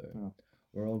 so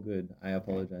we're all good. I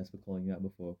apologize for calling you out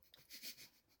before.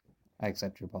 I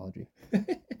accept your apology.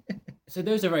 So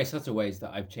those are very subtle ways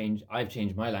that I've changed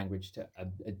my language to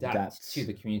adapt to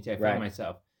the community I found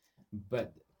myself,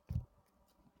 but.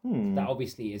 That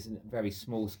obviously is a very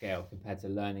small scale compared to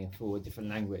learning a full different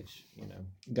language, you know.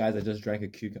 Guys, I just drank a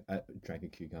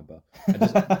cucumber.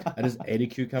 I just ate a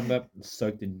cucumber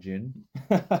soaked in gin.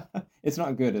 It's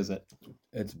not good, is it?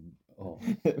 It's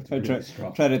really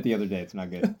tried it the other day. It's not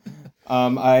good.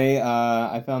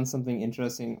 I found something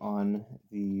interesting on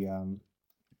the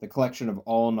collection of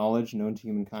all knowledge known to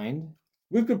humankind.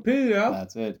 Wikipedia.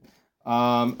 That's it.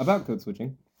 About code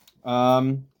switching.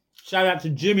 Shout out to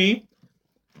Jimmy,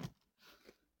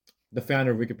 the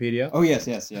founder of Wikipedia. Oh yes.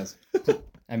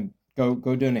 And go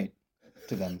donate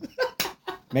to them.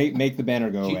 Make the banner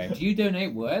go away. Do you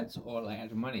donate words or like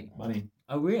actual money? Money.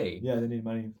 Oh really? Yeah, they need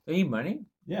money. They need money?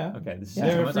 Yeah. Okay, this is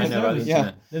they're much I know about this.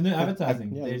 Yeah. They're new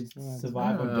advertising. Yeah, They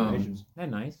survive on donations. They're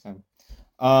nice.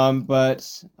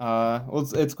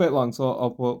 It's quite long, so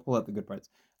I'll pull out the good parts.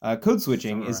 Code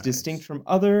switching is distinct from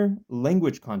other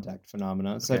language contact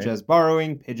phenomena, such as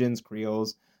borrowing, pidgins,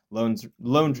 creoles,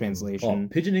 loan translation.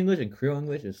 Pidgin English and Creole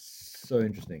English is so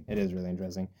interesting. It is really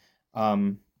interesting.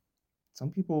 Some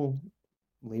people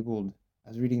labeled, I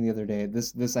was reading the other day,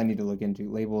 this I need to look into,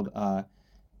 labeled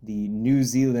the New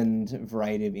Zealand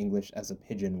variety of English as a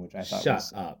pidgin, which I thought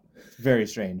was very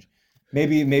strange.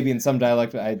 Maybe in some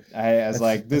dialect, I was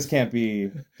like, this can't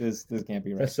be right.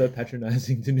 That's so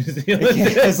patronizing to New Zealand.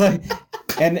 It's like,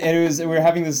 and we were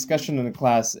having this discussion in the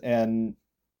class, and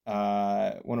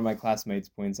one of my classmates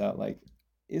points out, like,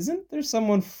 isn't there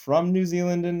someone from New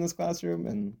Zealand in this classroom?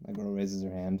 And the girl raises her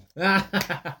hand.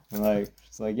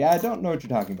 She's like, yeah, I don't know what you're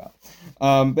talking about.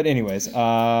 But anyways,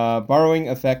 borrowing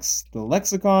affects the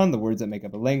lexicon, the words that make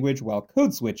up a language, while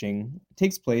code switching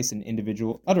takes place in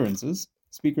individual utterances.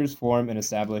 Speakers form and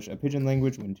establish a pidgin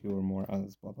language when two or more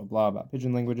others, blah, blah, blah, about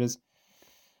pidgin languages.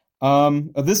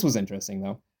 This was interesting,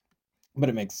 though. But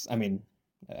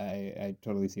I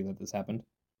totally see that this happened.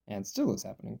 And still is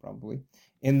happening, probably.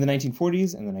 In the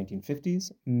 1940s and the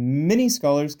 1950s, many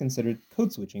scholars considered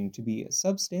code switching to be a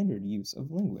substandard use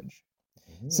of language.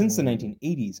 Since the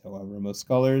 1980s, however, most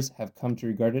scholars have come to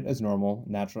regard it as a normal,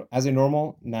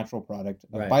 natural product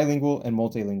of bilingual and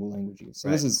multilingual language use. So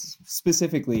this is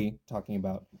specifically talking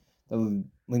about the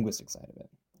linguistic side of it.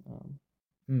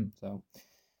 So,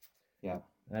 yeah,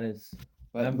 that is.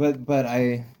 But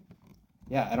I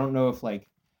don't know if like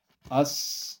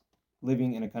us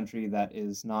living in a country that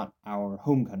is not our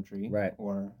home country,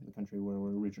 or the country where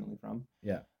we're originally from.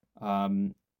 Yeah.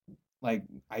 Like,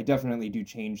 I definitely do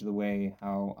change the way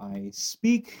how I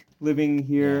speak living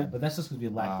here. Yeah, but that's just because we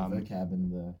lack the vocab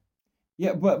and the...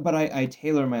 Yeah, but I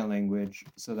tailor my language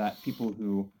so that people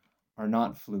who are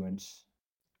not fluent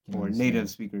or native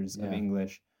speakers of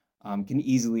English can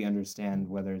easily understand,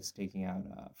 whether it's taking out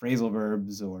phrasal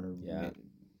verbs or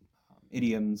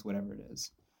idioms, whatever it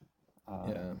is.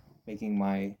 Making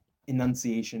my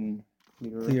enunciation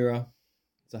clearer.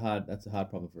 That's a hard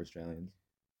problem for Australians.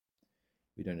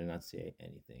 We don't enunciate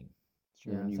anything.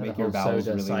 Sure, you make your vowels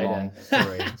really long.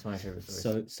 Story. It's my favorite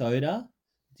story. Soda?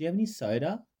 Do you have any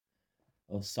soda?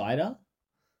 Or cider?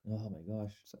 Oh my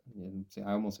gosh. See,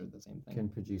 I almost heard the same thing. Can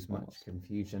produce much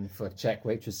confusion for Czech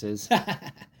waitresses.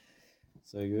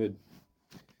 So good.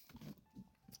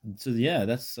 So yeah,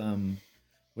 that's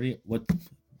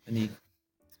any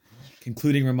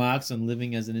concluding remarks on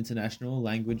living as an international,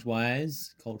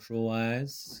 language-wise,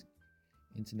 cultural-wise,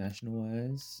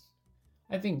 international-wise?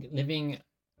 I think living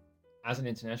as an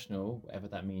international, whatever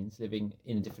that means, living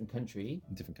in a different country,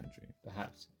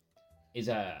 perhaps, is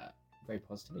a very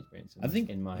positive experience. I think,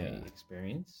 in my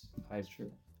experience, I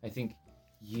think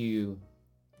you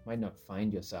might not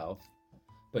find yourself,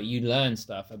 but you learn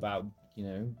stuff about,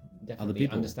 definitely other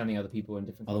people. Understanding other people and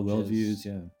different other cultures.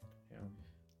 worldviews.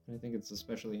 I think it's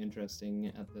especially interesting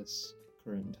at this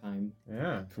current time.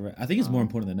 Yeah, correct. I think it's more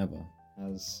important than ever.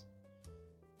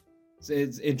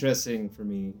 It's interesting for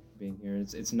me being here.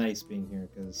 It's nice being here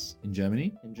because in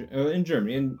Germany, in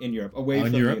Germany, in Europe, away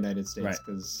from Europe? the United States,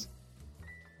 because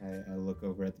I look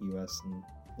over at the U.S. and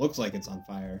looks like it's on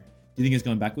fire. Do you think it's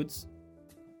going backwards?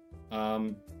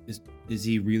 Is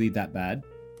he really that bad?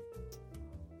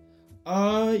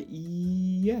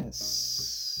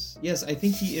 Yes. Yes, I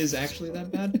think he is actually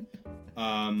that bad.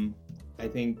 I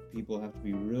think people have to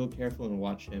be real careful and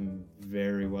watch him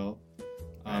very well.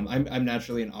 I'm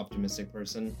naturally an optimistic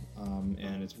person,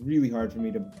 and it's really hard for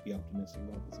me to be optimistic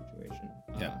about the situation.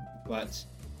 But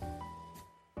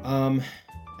I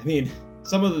mean,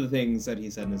 some of the things that he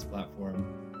said in his platform,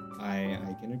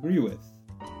 I can agree with.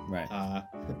 Right.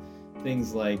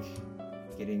 Things like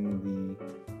getting the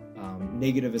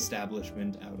negative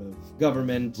establishment out of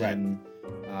government, Right. and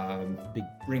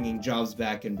bringing jobs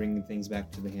back and bringing things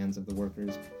back to the hands of the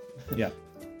workers. Yeah.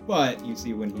 But you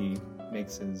see when he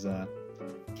makes his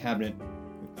cabinet,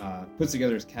 puts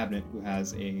together his cabinet, who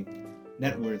has a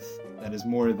net worth that is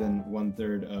more than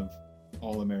 1/3 of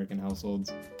all American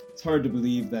households, it's hard to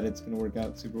believe that it's going to work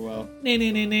out super well.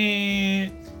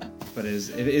 But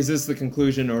is this the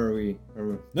conclusion, or are we?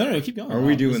 No, keep going. Are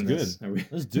we doing this? this? Are we?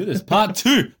 Let's do this. Part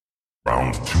 2.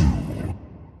 Round 2.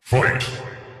 Fight!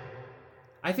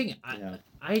 I think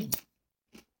I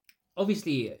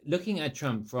obviously looking at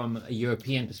Trump from a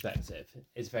European perspective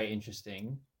is very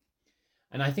interesting,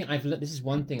 and I think this is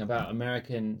one thing about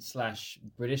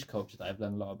American/British culture that I've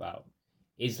learned a lot about,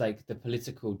 is like the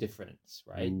political difference,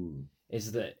 right? Ooh.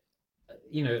 Is that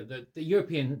the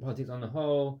European politics on the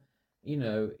whole,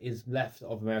 is left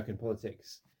of American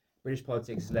politics. British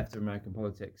politics is left of American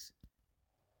politics.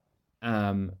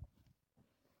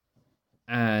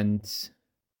 And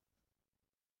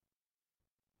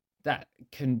that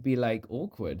can be like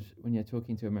awkward when you're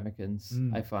talking to Americans,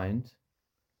 I find.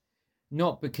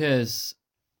 Not because,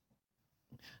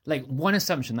 like, one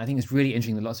assumption I think is really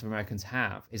interesting that lots of Americans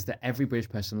have is that every British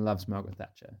person loves Margaret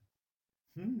Thatcher.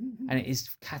 And it is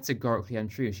categorically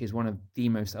untrue. She is one of the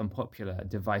most unpopular,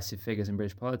 divisive figures in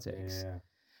British politics. Yeah.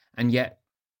 And yet,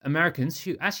 Americans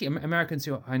who I've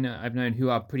known who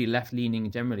are pretty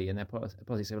left-leaning generally in their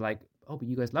politics are like, oh, but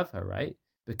you guys love her, right?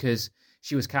 Because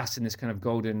she was cast in this kind of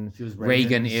golden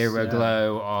Reagan era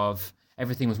glow of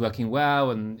everything was working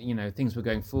well, and things were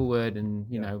going forward, and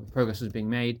progress was being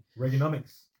made.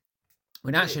 Reaganomics.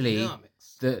 When actually,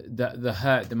 the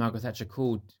hurt that Margaret Thatcher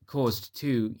caused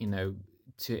to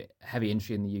heavy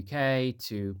industry in the UK,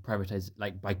 to privatize,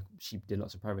 she did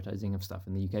lots of privatizing of stuff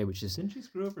in the UK, which is... Didn't she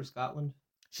screw over Scotland?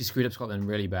 She screwed up Scotland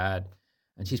really bad,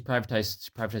 and she's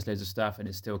privatized loads of stuff, and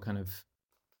it's still kind of,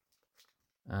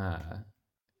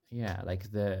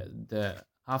 the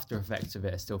after effects of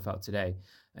it are still felt today,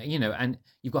 and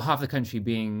you've got half the country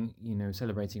being,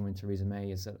 celebrating when Theresa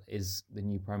May is the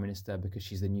new prime minister because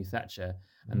she's the new Thatcher,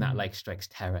 and that strikes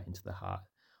terror into the heart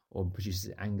or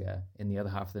produces anger in the other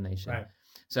half of the nation. Right.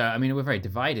 So I mean, we're very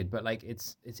divided, but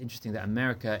it's interesting that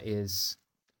America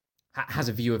has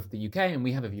a view of the UK, and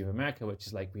we have a view of America, which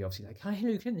is we obviously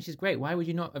Hillary Clinton, she's great. Why would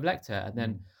you not elect her? And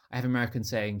then I have Americans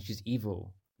saying she's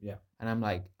evil. Yeah. And I'm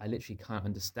like, I literally can't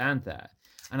understand that.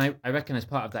 And I reckon as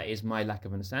part of that is my lack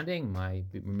of understanding, my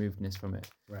removedness from it.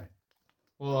 Right.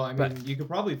 Well, I mean, you could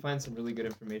probably find some really good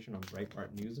information on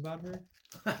Breitbart News about her.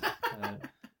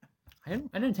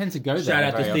 I don't tend to go there. Shout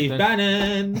out to Steve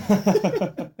Bannon.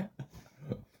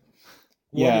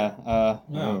 Yeah.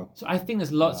 So I think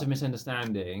there's lots of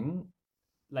misunderstanding.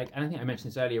 And I think I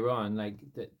mentioned this earlier on.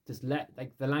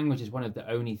 The language is one of the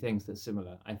only things that's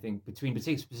similar. I think between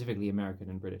specifically American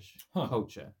and British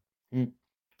culture.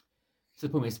 So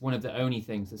the point is, one of the only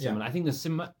things that's similar. I think I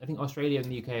think Australia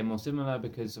and the UK are more similar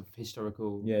because of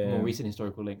more recent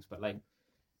historical links. But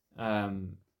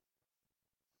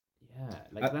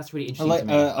that's really interesting to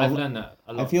me. I've learned that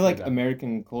a lot. I feel like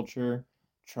American culture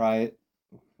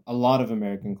a lot of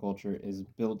American culture is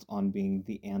built on being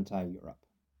the anti-Europe.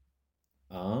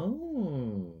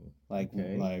 Oh. Like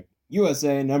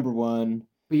USA #1.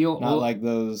 But you're not like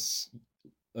those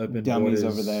open dummies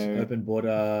borders, over there. Open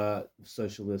border,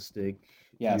 socialistic.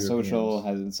 Yeah, Europeans. social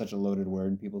has such a loaded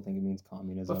word. People think it means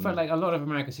communism. But for a lot of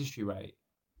America's history, right,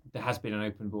 there has been an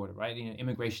open border, right?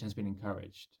 Immigration has been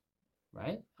encouraged,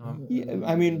 right? Yeah,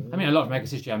 I mean, a lot of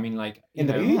America's history. I mean, are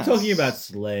you talking about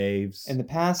slaves? In the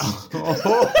past.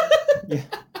 Yeah.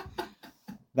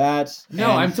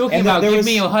 I'm talking about give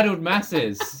me your huddled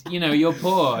masses. You're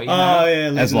poor.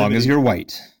 As long as you're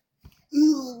white.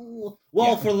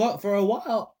 Well, for a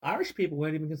while, Irish people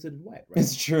weren't even considered white, right?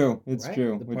 It's true. It's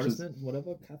true. The Protestant,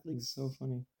 whatever, Catholics. So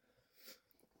funny.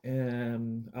 I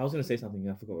was going to say something.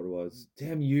 I forgot what it was.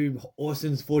 Damn you,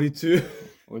 Orson's 42.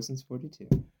 Orson's 42.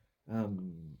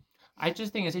 I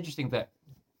just think it's interesting that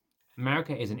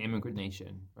America is an immigrant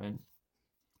nation, right?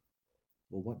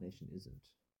 Well, what nation isn't?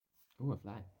 Oh, a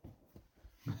fly.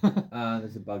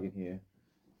 There's a bug in here.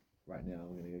 right now.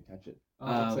 We're gonna go catch it.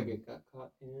 Looks like it got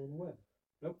caught in a web.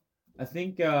 I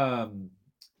think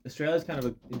Australia's kind of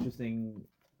an interesting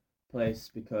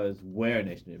place because we're a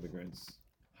nation of immigrants,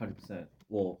 100%.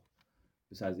 Well,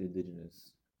 besides the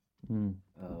indigenous,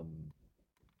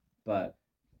 but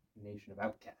Nation of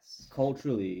outcasts.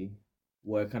 culturally,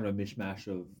 we're kind of a mishmash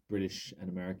of British and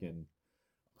American,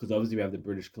 because obviously we have the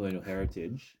British colonial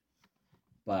heritage,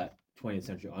 but 20th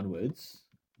century onwards,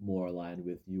 more aligned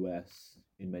with US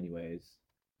in many ways.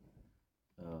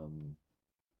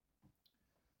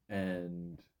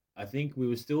 And I think we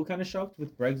were still kind of shocked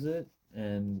with Brexit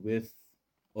and with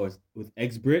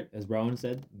ex-Brit, as Rowan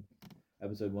said,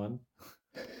 episode 1.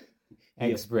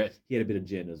 Ex-Brit. He had a bit of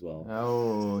gin as well.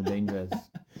 Oh, dangerous.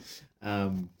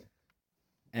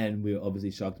 And we were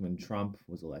obviously shocked when Trump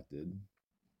was elected,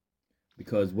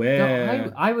 because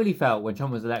I really felt when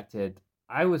Trump was elected,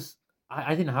 I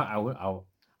didn't have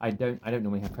I don't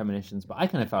normally have premonitions, but I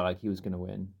kind of felt like he was going to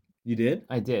win. You did?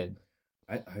 I did.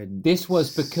 I This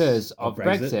was because of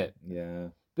Brexit. Yeah.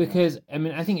 Because I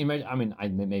mean, I think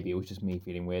maybe it was just me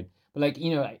feeling weird, but like,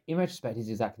 you know, in retrospect, it's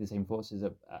exactly the same forces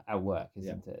at work,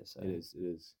 isn't it? So it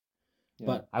is. Yeah.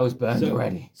 But I was burned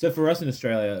already. So for us in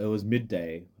Australia, it was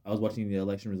midday. I was watching the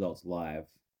election results live,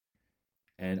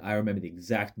 and I remember the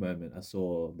exact moment I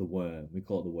saw the worm. We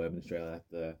call it the worm in Australia, like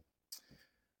the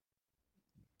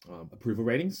approval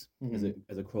ratings as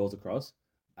it crawls across.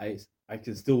 I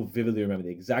can still vividly remember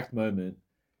the exact moment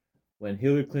when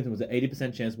Hillary Clinton was at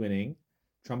 80% chance winning,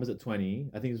 Trump was at 20.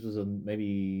 I think this was on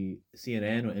maybe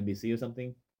CNN or NBC or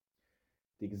something.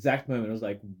 The exact moment, it was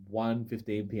like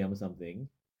 1:15 p.m. or something.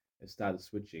 It started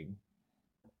switching,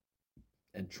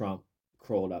 and Trump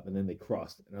crawled up, and then they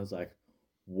crossed, and I was like,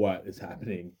 "What is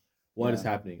happening? What is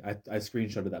happening?" I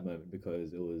screenshotted that moment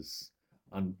because it was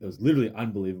literally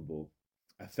unbelievable.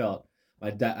 I felt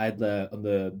my dad. I had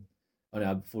on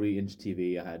our 40-inch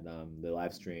TV, I had the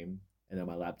live stream, and on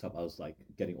my laptop, I was like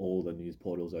getting all the news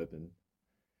portals open,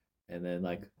 and then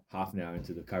like half an hour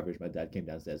into the coverage, my dad came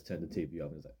downstairs, turned the TV off,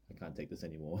 and was like, "I can't take this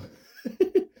anymore,"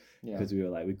 because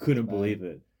we couldn't believe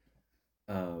it.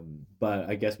 But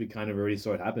I guess we kind of already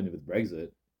saw it happen with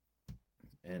Brexit,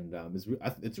 and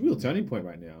it's a real turning point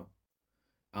right now.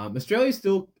 Australia's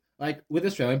still, like, with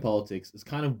Australian politics, it's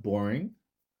kind of boring,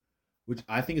 which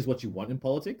I think is what you want in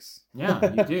politics.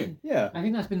 Yeah, you do. Yeah. I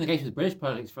think that's been the case with British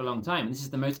politics for a long time. And this is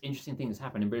the most interesting thing that's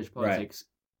happened in British politics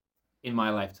in my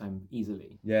lifetime,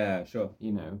 easily. Yeah, sure.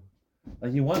 You know,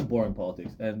 like, you want boring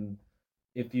politics, and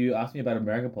if you ask me about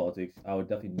American politics, I would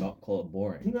definitely not call it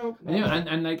boring. No.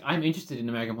 And like, I'm interested in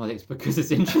American politics because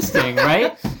it's interesting,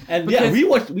 right? And because,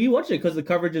 we watch it because the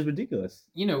coverage is ridiculous.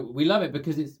 You know, we love it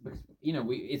because it's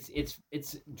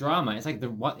drama. It's like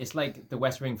the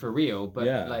West Wing for real,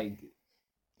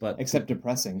 but except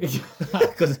depressing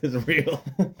because it's real.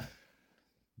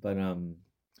 But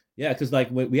because like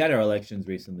we had our elections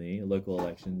recently, local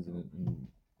elections and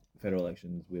federal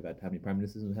elections. We've had how many prime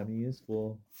ministers in how many years?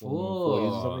 4 years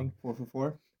or something. 4 for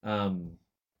 4.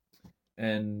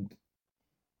 And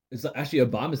it's like, actually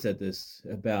Obama said this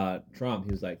about Trump.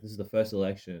 He was like, "This is the first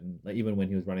election." Like, even when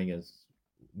he was running as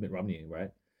Mitt Romney, right?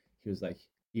 He was like,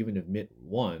 even if Mitt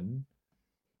won,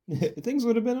 things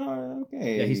would have been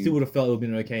okay. Yeah, he still would have felt it would have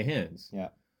been in okay hands. Yeah.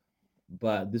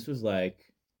 But this was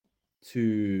like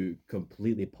 2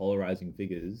 completely polarizing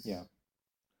figures. Yeah.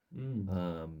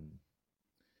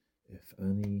 If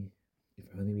only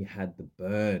we had the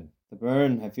burn. The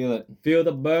burn, I feel it. Feel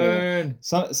the burn.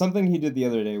 Something he did the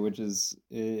other day, which is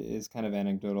kind of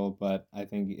anecdotal, but I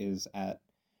think is at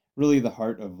really the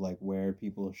heart of like where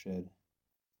people should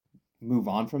move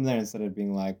on from there, instead of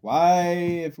being like, why,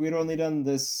 if we'd only done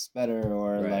this better,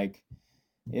 or like,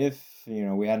 if, you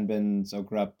know, we hadn't been so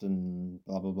corrupt and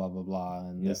blah blah blah blah blah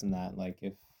and this and that, like,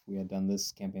 if we had done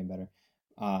this campaign better,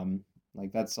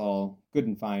 like, that's all good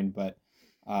and fine, but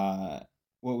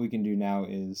what we can do now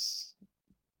is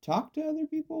talk to other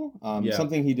people.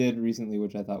 Something he did recently,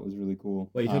 which I thought was really cool.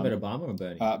 Wait, you talking about Obama or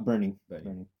Bernie?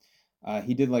 Bernie.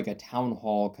 He did like a town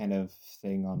hall kind of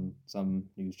thing on some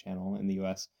news channel in the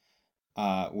U.S.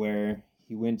 Where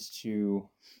he went to,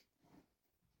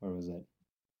 where was it?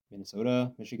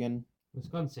 Minnesota, Michigan,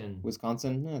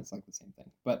 Wisconsin. No, it's like the same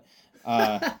thing, but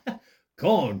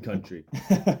corn country.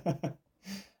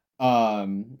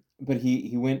 But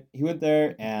he went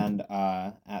there, and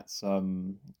at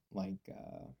some like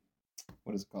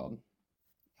what is it called?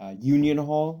 Union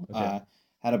Hall. Okay.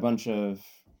 Had a bunch of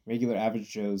regular average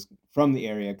Joes from the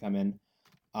area come in,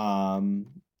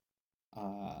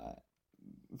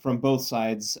 from both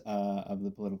sides of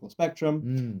the political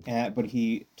spectrum. But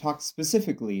he talked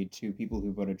specifically to people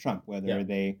who voted Trump, whether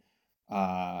they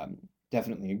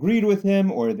definitely agreed with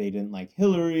him, or they didn't like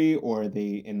Hillary, or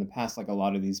they, in the past, like a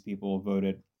lot of these people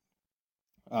voted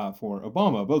for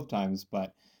Obama both times,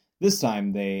 but this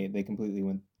time they completely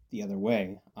went the other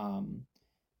way. And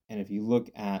if you look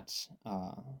at,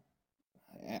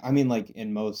 I mean, like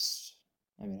in most,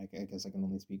 I mean, I guess I can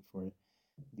only speak for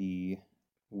the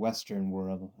Western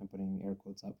world. I'm putting air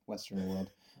quotes up, Western world.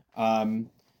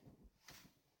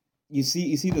 You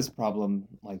see this problem,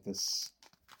 like this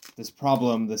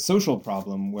problem, the social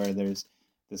problem, where there's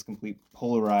this complete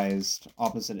polarized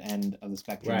opposite end of the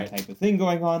spectrum Right. type of thing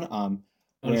going on,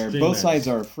 where extreme both ends. sides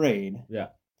are afraid. Yeah.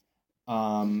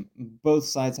 Both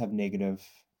sides have negative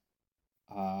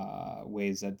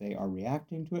ways that they are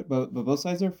reacting to it, but both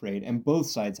sides are afraid, and both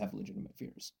sides have legitimate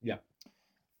fears. Yeah.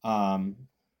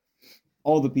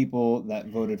 All the people that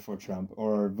voted for Trump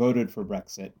or voted for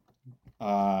Brexit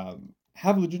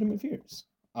have legitimate fears.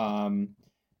 I'm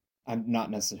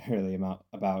not necessarily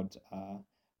about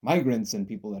migrants and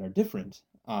people that are different.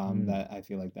 That I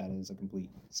feel like that is a complete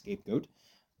scapegoat.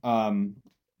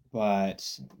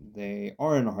 But they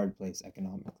are in a hard place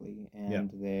economically,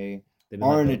 and they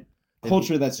are in a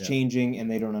culture that's changing, and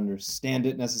they don't understand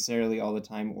it necessarily all the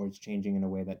time, or it's changing in a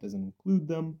way that doesn't include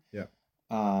them. Yeah.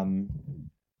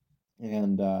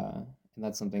 And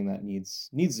that's something that needs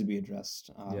to be addressed.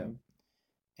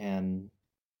 And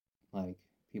like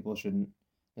people shouldn't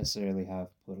necessarily have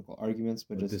political arguments,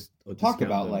 but just talk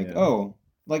about them,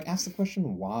 ask the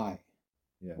question why.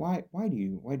 Yeah. Why do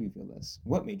you feel this?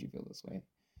 What made you feel this way?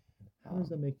 How does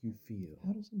that make you feel?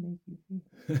 How does it make you feel?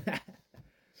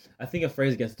 I think a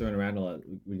phrase gets thrown around a lot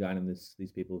regarding these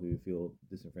people who feel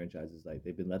disenfranchised is like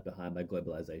they've been left behind by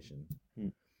globalization.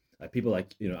 Like people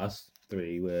like, us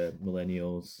three, we're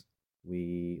millennials.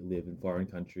 We live in foreign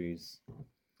countries.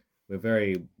 We're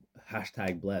very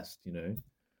 #blessed, to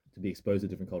be exposed to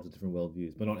different cultures, different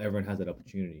worldviews, but not everyone has that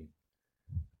opportunity.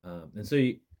 And so,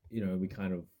 we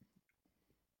kind of,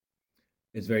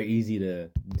 it's very easy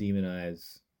to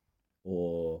demonize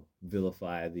or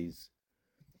vilify these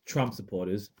Trump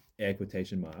supporters, air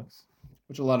quotation marks.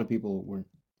 Which a lot of people were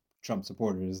Trump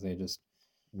supporters. They just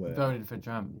voted for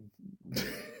Trump.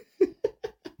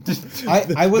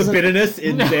 I wasn't. The bitterness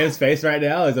in Sam's face right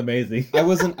now is amazing. I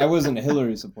wasn't a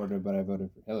Hillary supporter, but I voted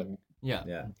for Hillary.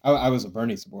 Yeah. I was a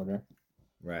Bernie supporter.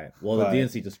 Right. Well, the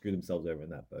DNC just screwed themselves over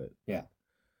in that boat. Yeah.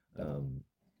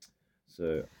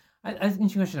 So I have an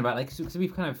interesting question about so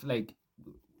we've kind of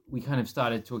we kind of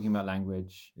started talking about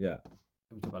language. Yeah.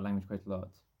 We talk about language quite a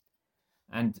lot,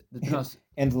 and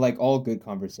and like all good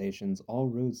conversations, all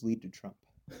roads lead to Trump.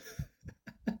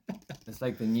 It's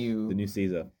like the new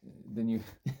Caesar. The new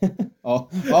all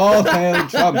hail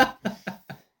Trump.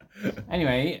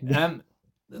 Anyway, there's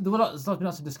been lots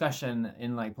of discussion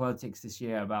in politics this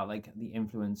year about the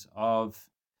influence of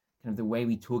kind of the way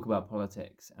we talk about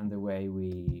politics and the way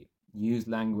we use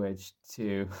language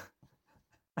to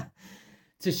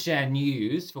to share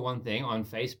news, for one thing, on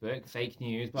Facebook, fake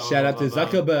news. Blah, Shout blah, out blah, to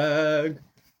blah. Zuckerberg.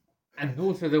 And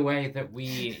also the way that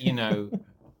we,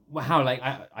 how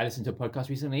I listened to a podcast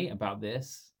recently about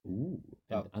this. Ooh.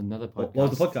 Another podcast. What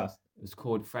was the podcast? It was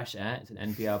called Fresh Air. It's an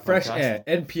NPR podcast. Fresh Air.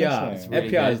 NPR. Fresh Air.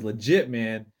 NPR is legit,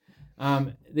 man.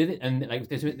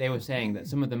 They were saying that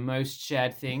some of the most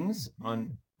shared things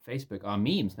on Facebook are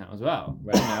memes now as well.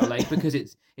 Right. Because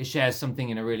it shares something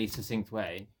in a really succinct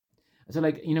way. So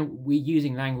we're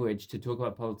using language to talk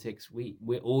about politics.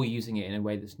 We're all using it in a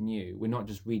way that's new. We're not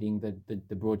just reading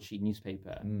the broadsheet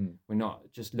newspaper. We're not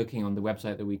just looking on the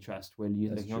website that we trust. We're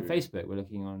looking on Facebook. We're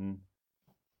looking on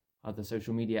other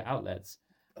social media outlets.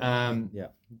 And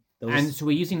so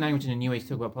we're using language in a new way to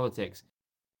talk about politics.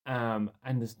 And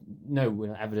there's no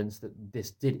real evidence that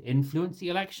this did influence the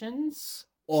elections.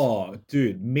 Oh,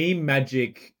 dude, meme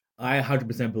magic. I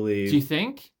 100% believe. Do you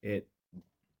think it?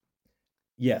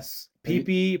 Yes.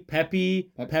 Pepe.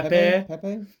 He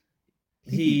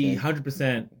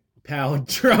 100% powered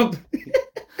Trump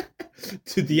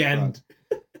to the end.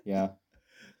 Yeah.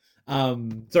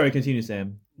 Sorry, continue,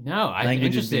 Sam. No, I'm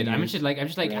interested. I'm just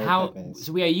how.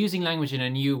 So we are using language in a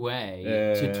new way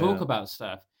to talk about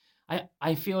stuff.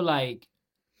 I feel like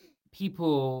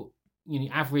people,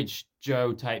 average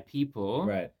Joe type people,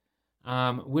 right,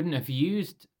 wouldn't have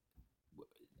used.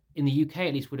 In the UK,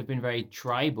 at least, would have been very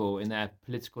tribal in their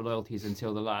political loyalties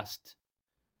until the last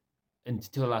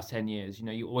 10 years.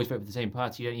 You always vote for the same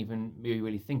party. You don't even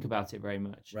really think about it very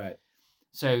much. Right.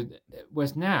 So,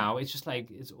 whereas now it's just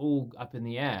it's all up in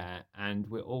the air, and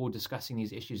we're all discussing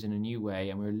these issues in a new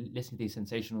way, and we're listening to these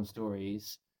sensational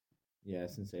stories. Yeah,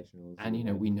 sensational.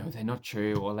 And we know they're not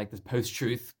true, or this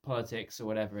post-truth politics or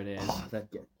whatever it is. Oh, that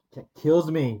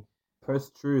kills me.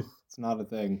 Post-truth. It's not a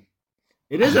thing.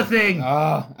 It is a thing.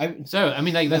 So I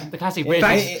mean, like the classic It-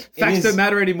 British. Facts don't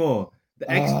matter anymore.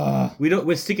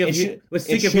 We're sick of hearing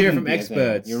from be a thing.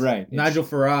 experts. You're right. Nigel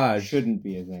Farage. Shouldn't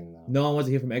be a thing though. No one wants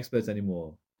to hear from experts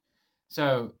anymore.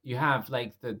 So you have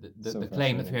like the So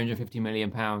claim that frustrating. £350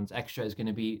 million extra is going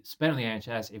to be spent on the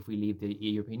NHS if we leave the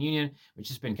European Union, which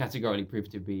has been categorically proved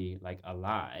to be like a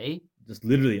lie, Just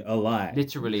literally a lie.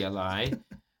 literally a lie.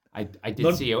 I did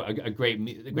Not- see a great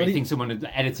Not e- thing. Someone had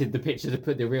edited the picture to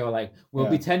put the real like we'll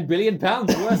be £10 billion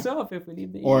worse off if we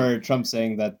leave the EU. Or Trump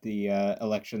saying that the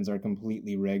elections are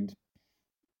completely rigged,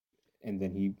 and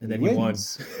then he won.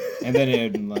 wins. And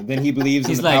then he believes in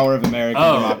He's the like, power of American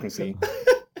 "Oh." democracy.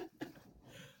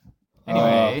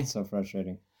 Anyway. It's so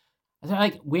frustrating. So,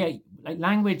 like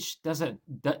language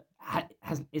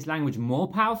is language more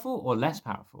powerful or less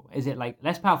powerful? Is it like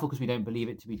less powerful because we don't believe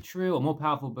it to be true, or more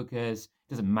powerful because it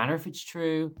doesn't matter if it's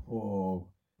true? Oh,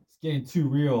 it's getting too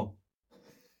real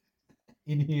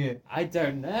in here. I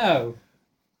don't know.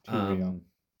 Too real.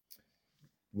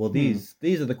 Well, these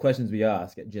are the questions we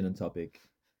ask at Gin and Topic,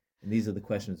 and these are the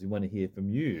questions we want to hear from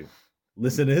you,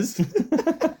 listeners.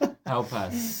 Help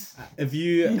us. If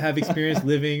you have experience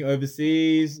living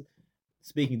overseas,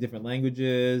 speaking different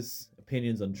languages,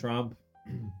 opinions on Trump,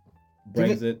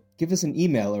 Brexit. Give us an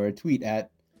email or a tweet at.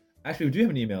 Actually, we do have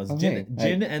an email. It's Okay.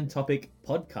 gin and topic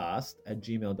podcast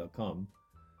 @gmail.com.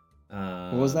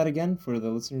 What was that again for the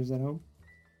listeners at home?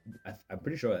 I'm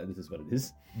pretty sure this is what it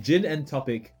is. Gin and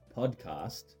topic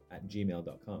podcast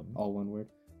 @gmail.com. All one word.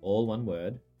 All one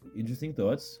word. Interesting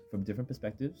thoughts from different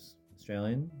perspectives.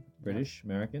 Australian, British,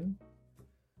 American.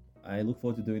 I look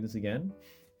forward to doing this again.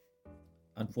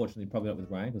 Unfortunately, probably not with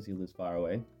Ryan because he lives far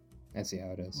away. I see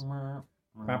how it is.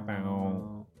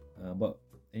 But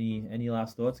any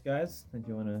last thoughts, guys? Think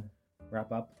you want to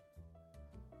wrap up?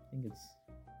 I think it's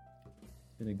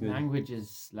been a good. Language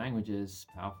is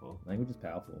powerful. Language is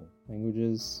powerful.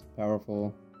 Languages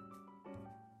powerful.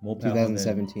 More powerful.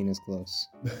 2017 is close.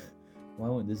 Why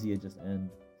won't this year just end?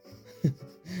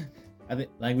 I think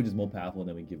language is more powerful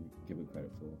than we give it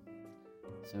credit for.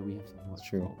 So we have to watch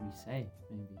true. what we say,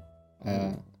 maybe.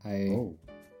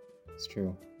 It's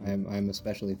true. I'm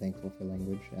especially thankful for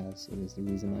language, as it is the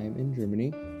reason I am in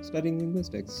Germany studying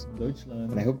linguistics,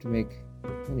 Deutschland. and I hope to make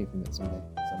money from it someday.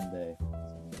 Someday.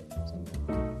 Someday.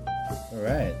 All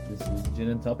right. This is Gin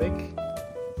and Topic.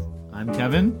 I'm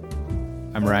Kevin.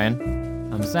 I'm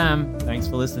Ryan. I'm Sam. Thanks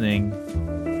for listening.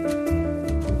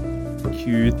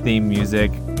 Cue theme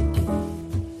music.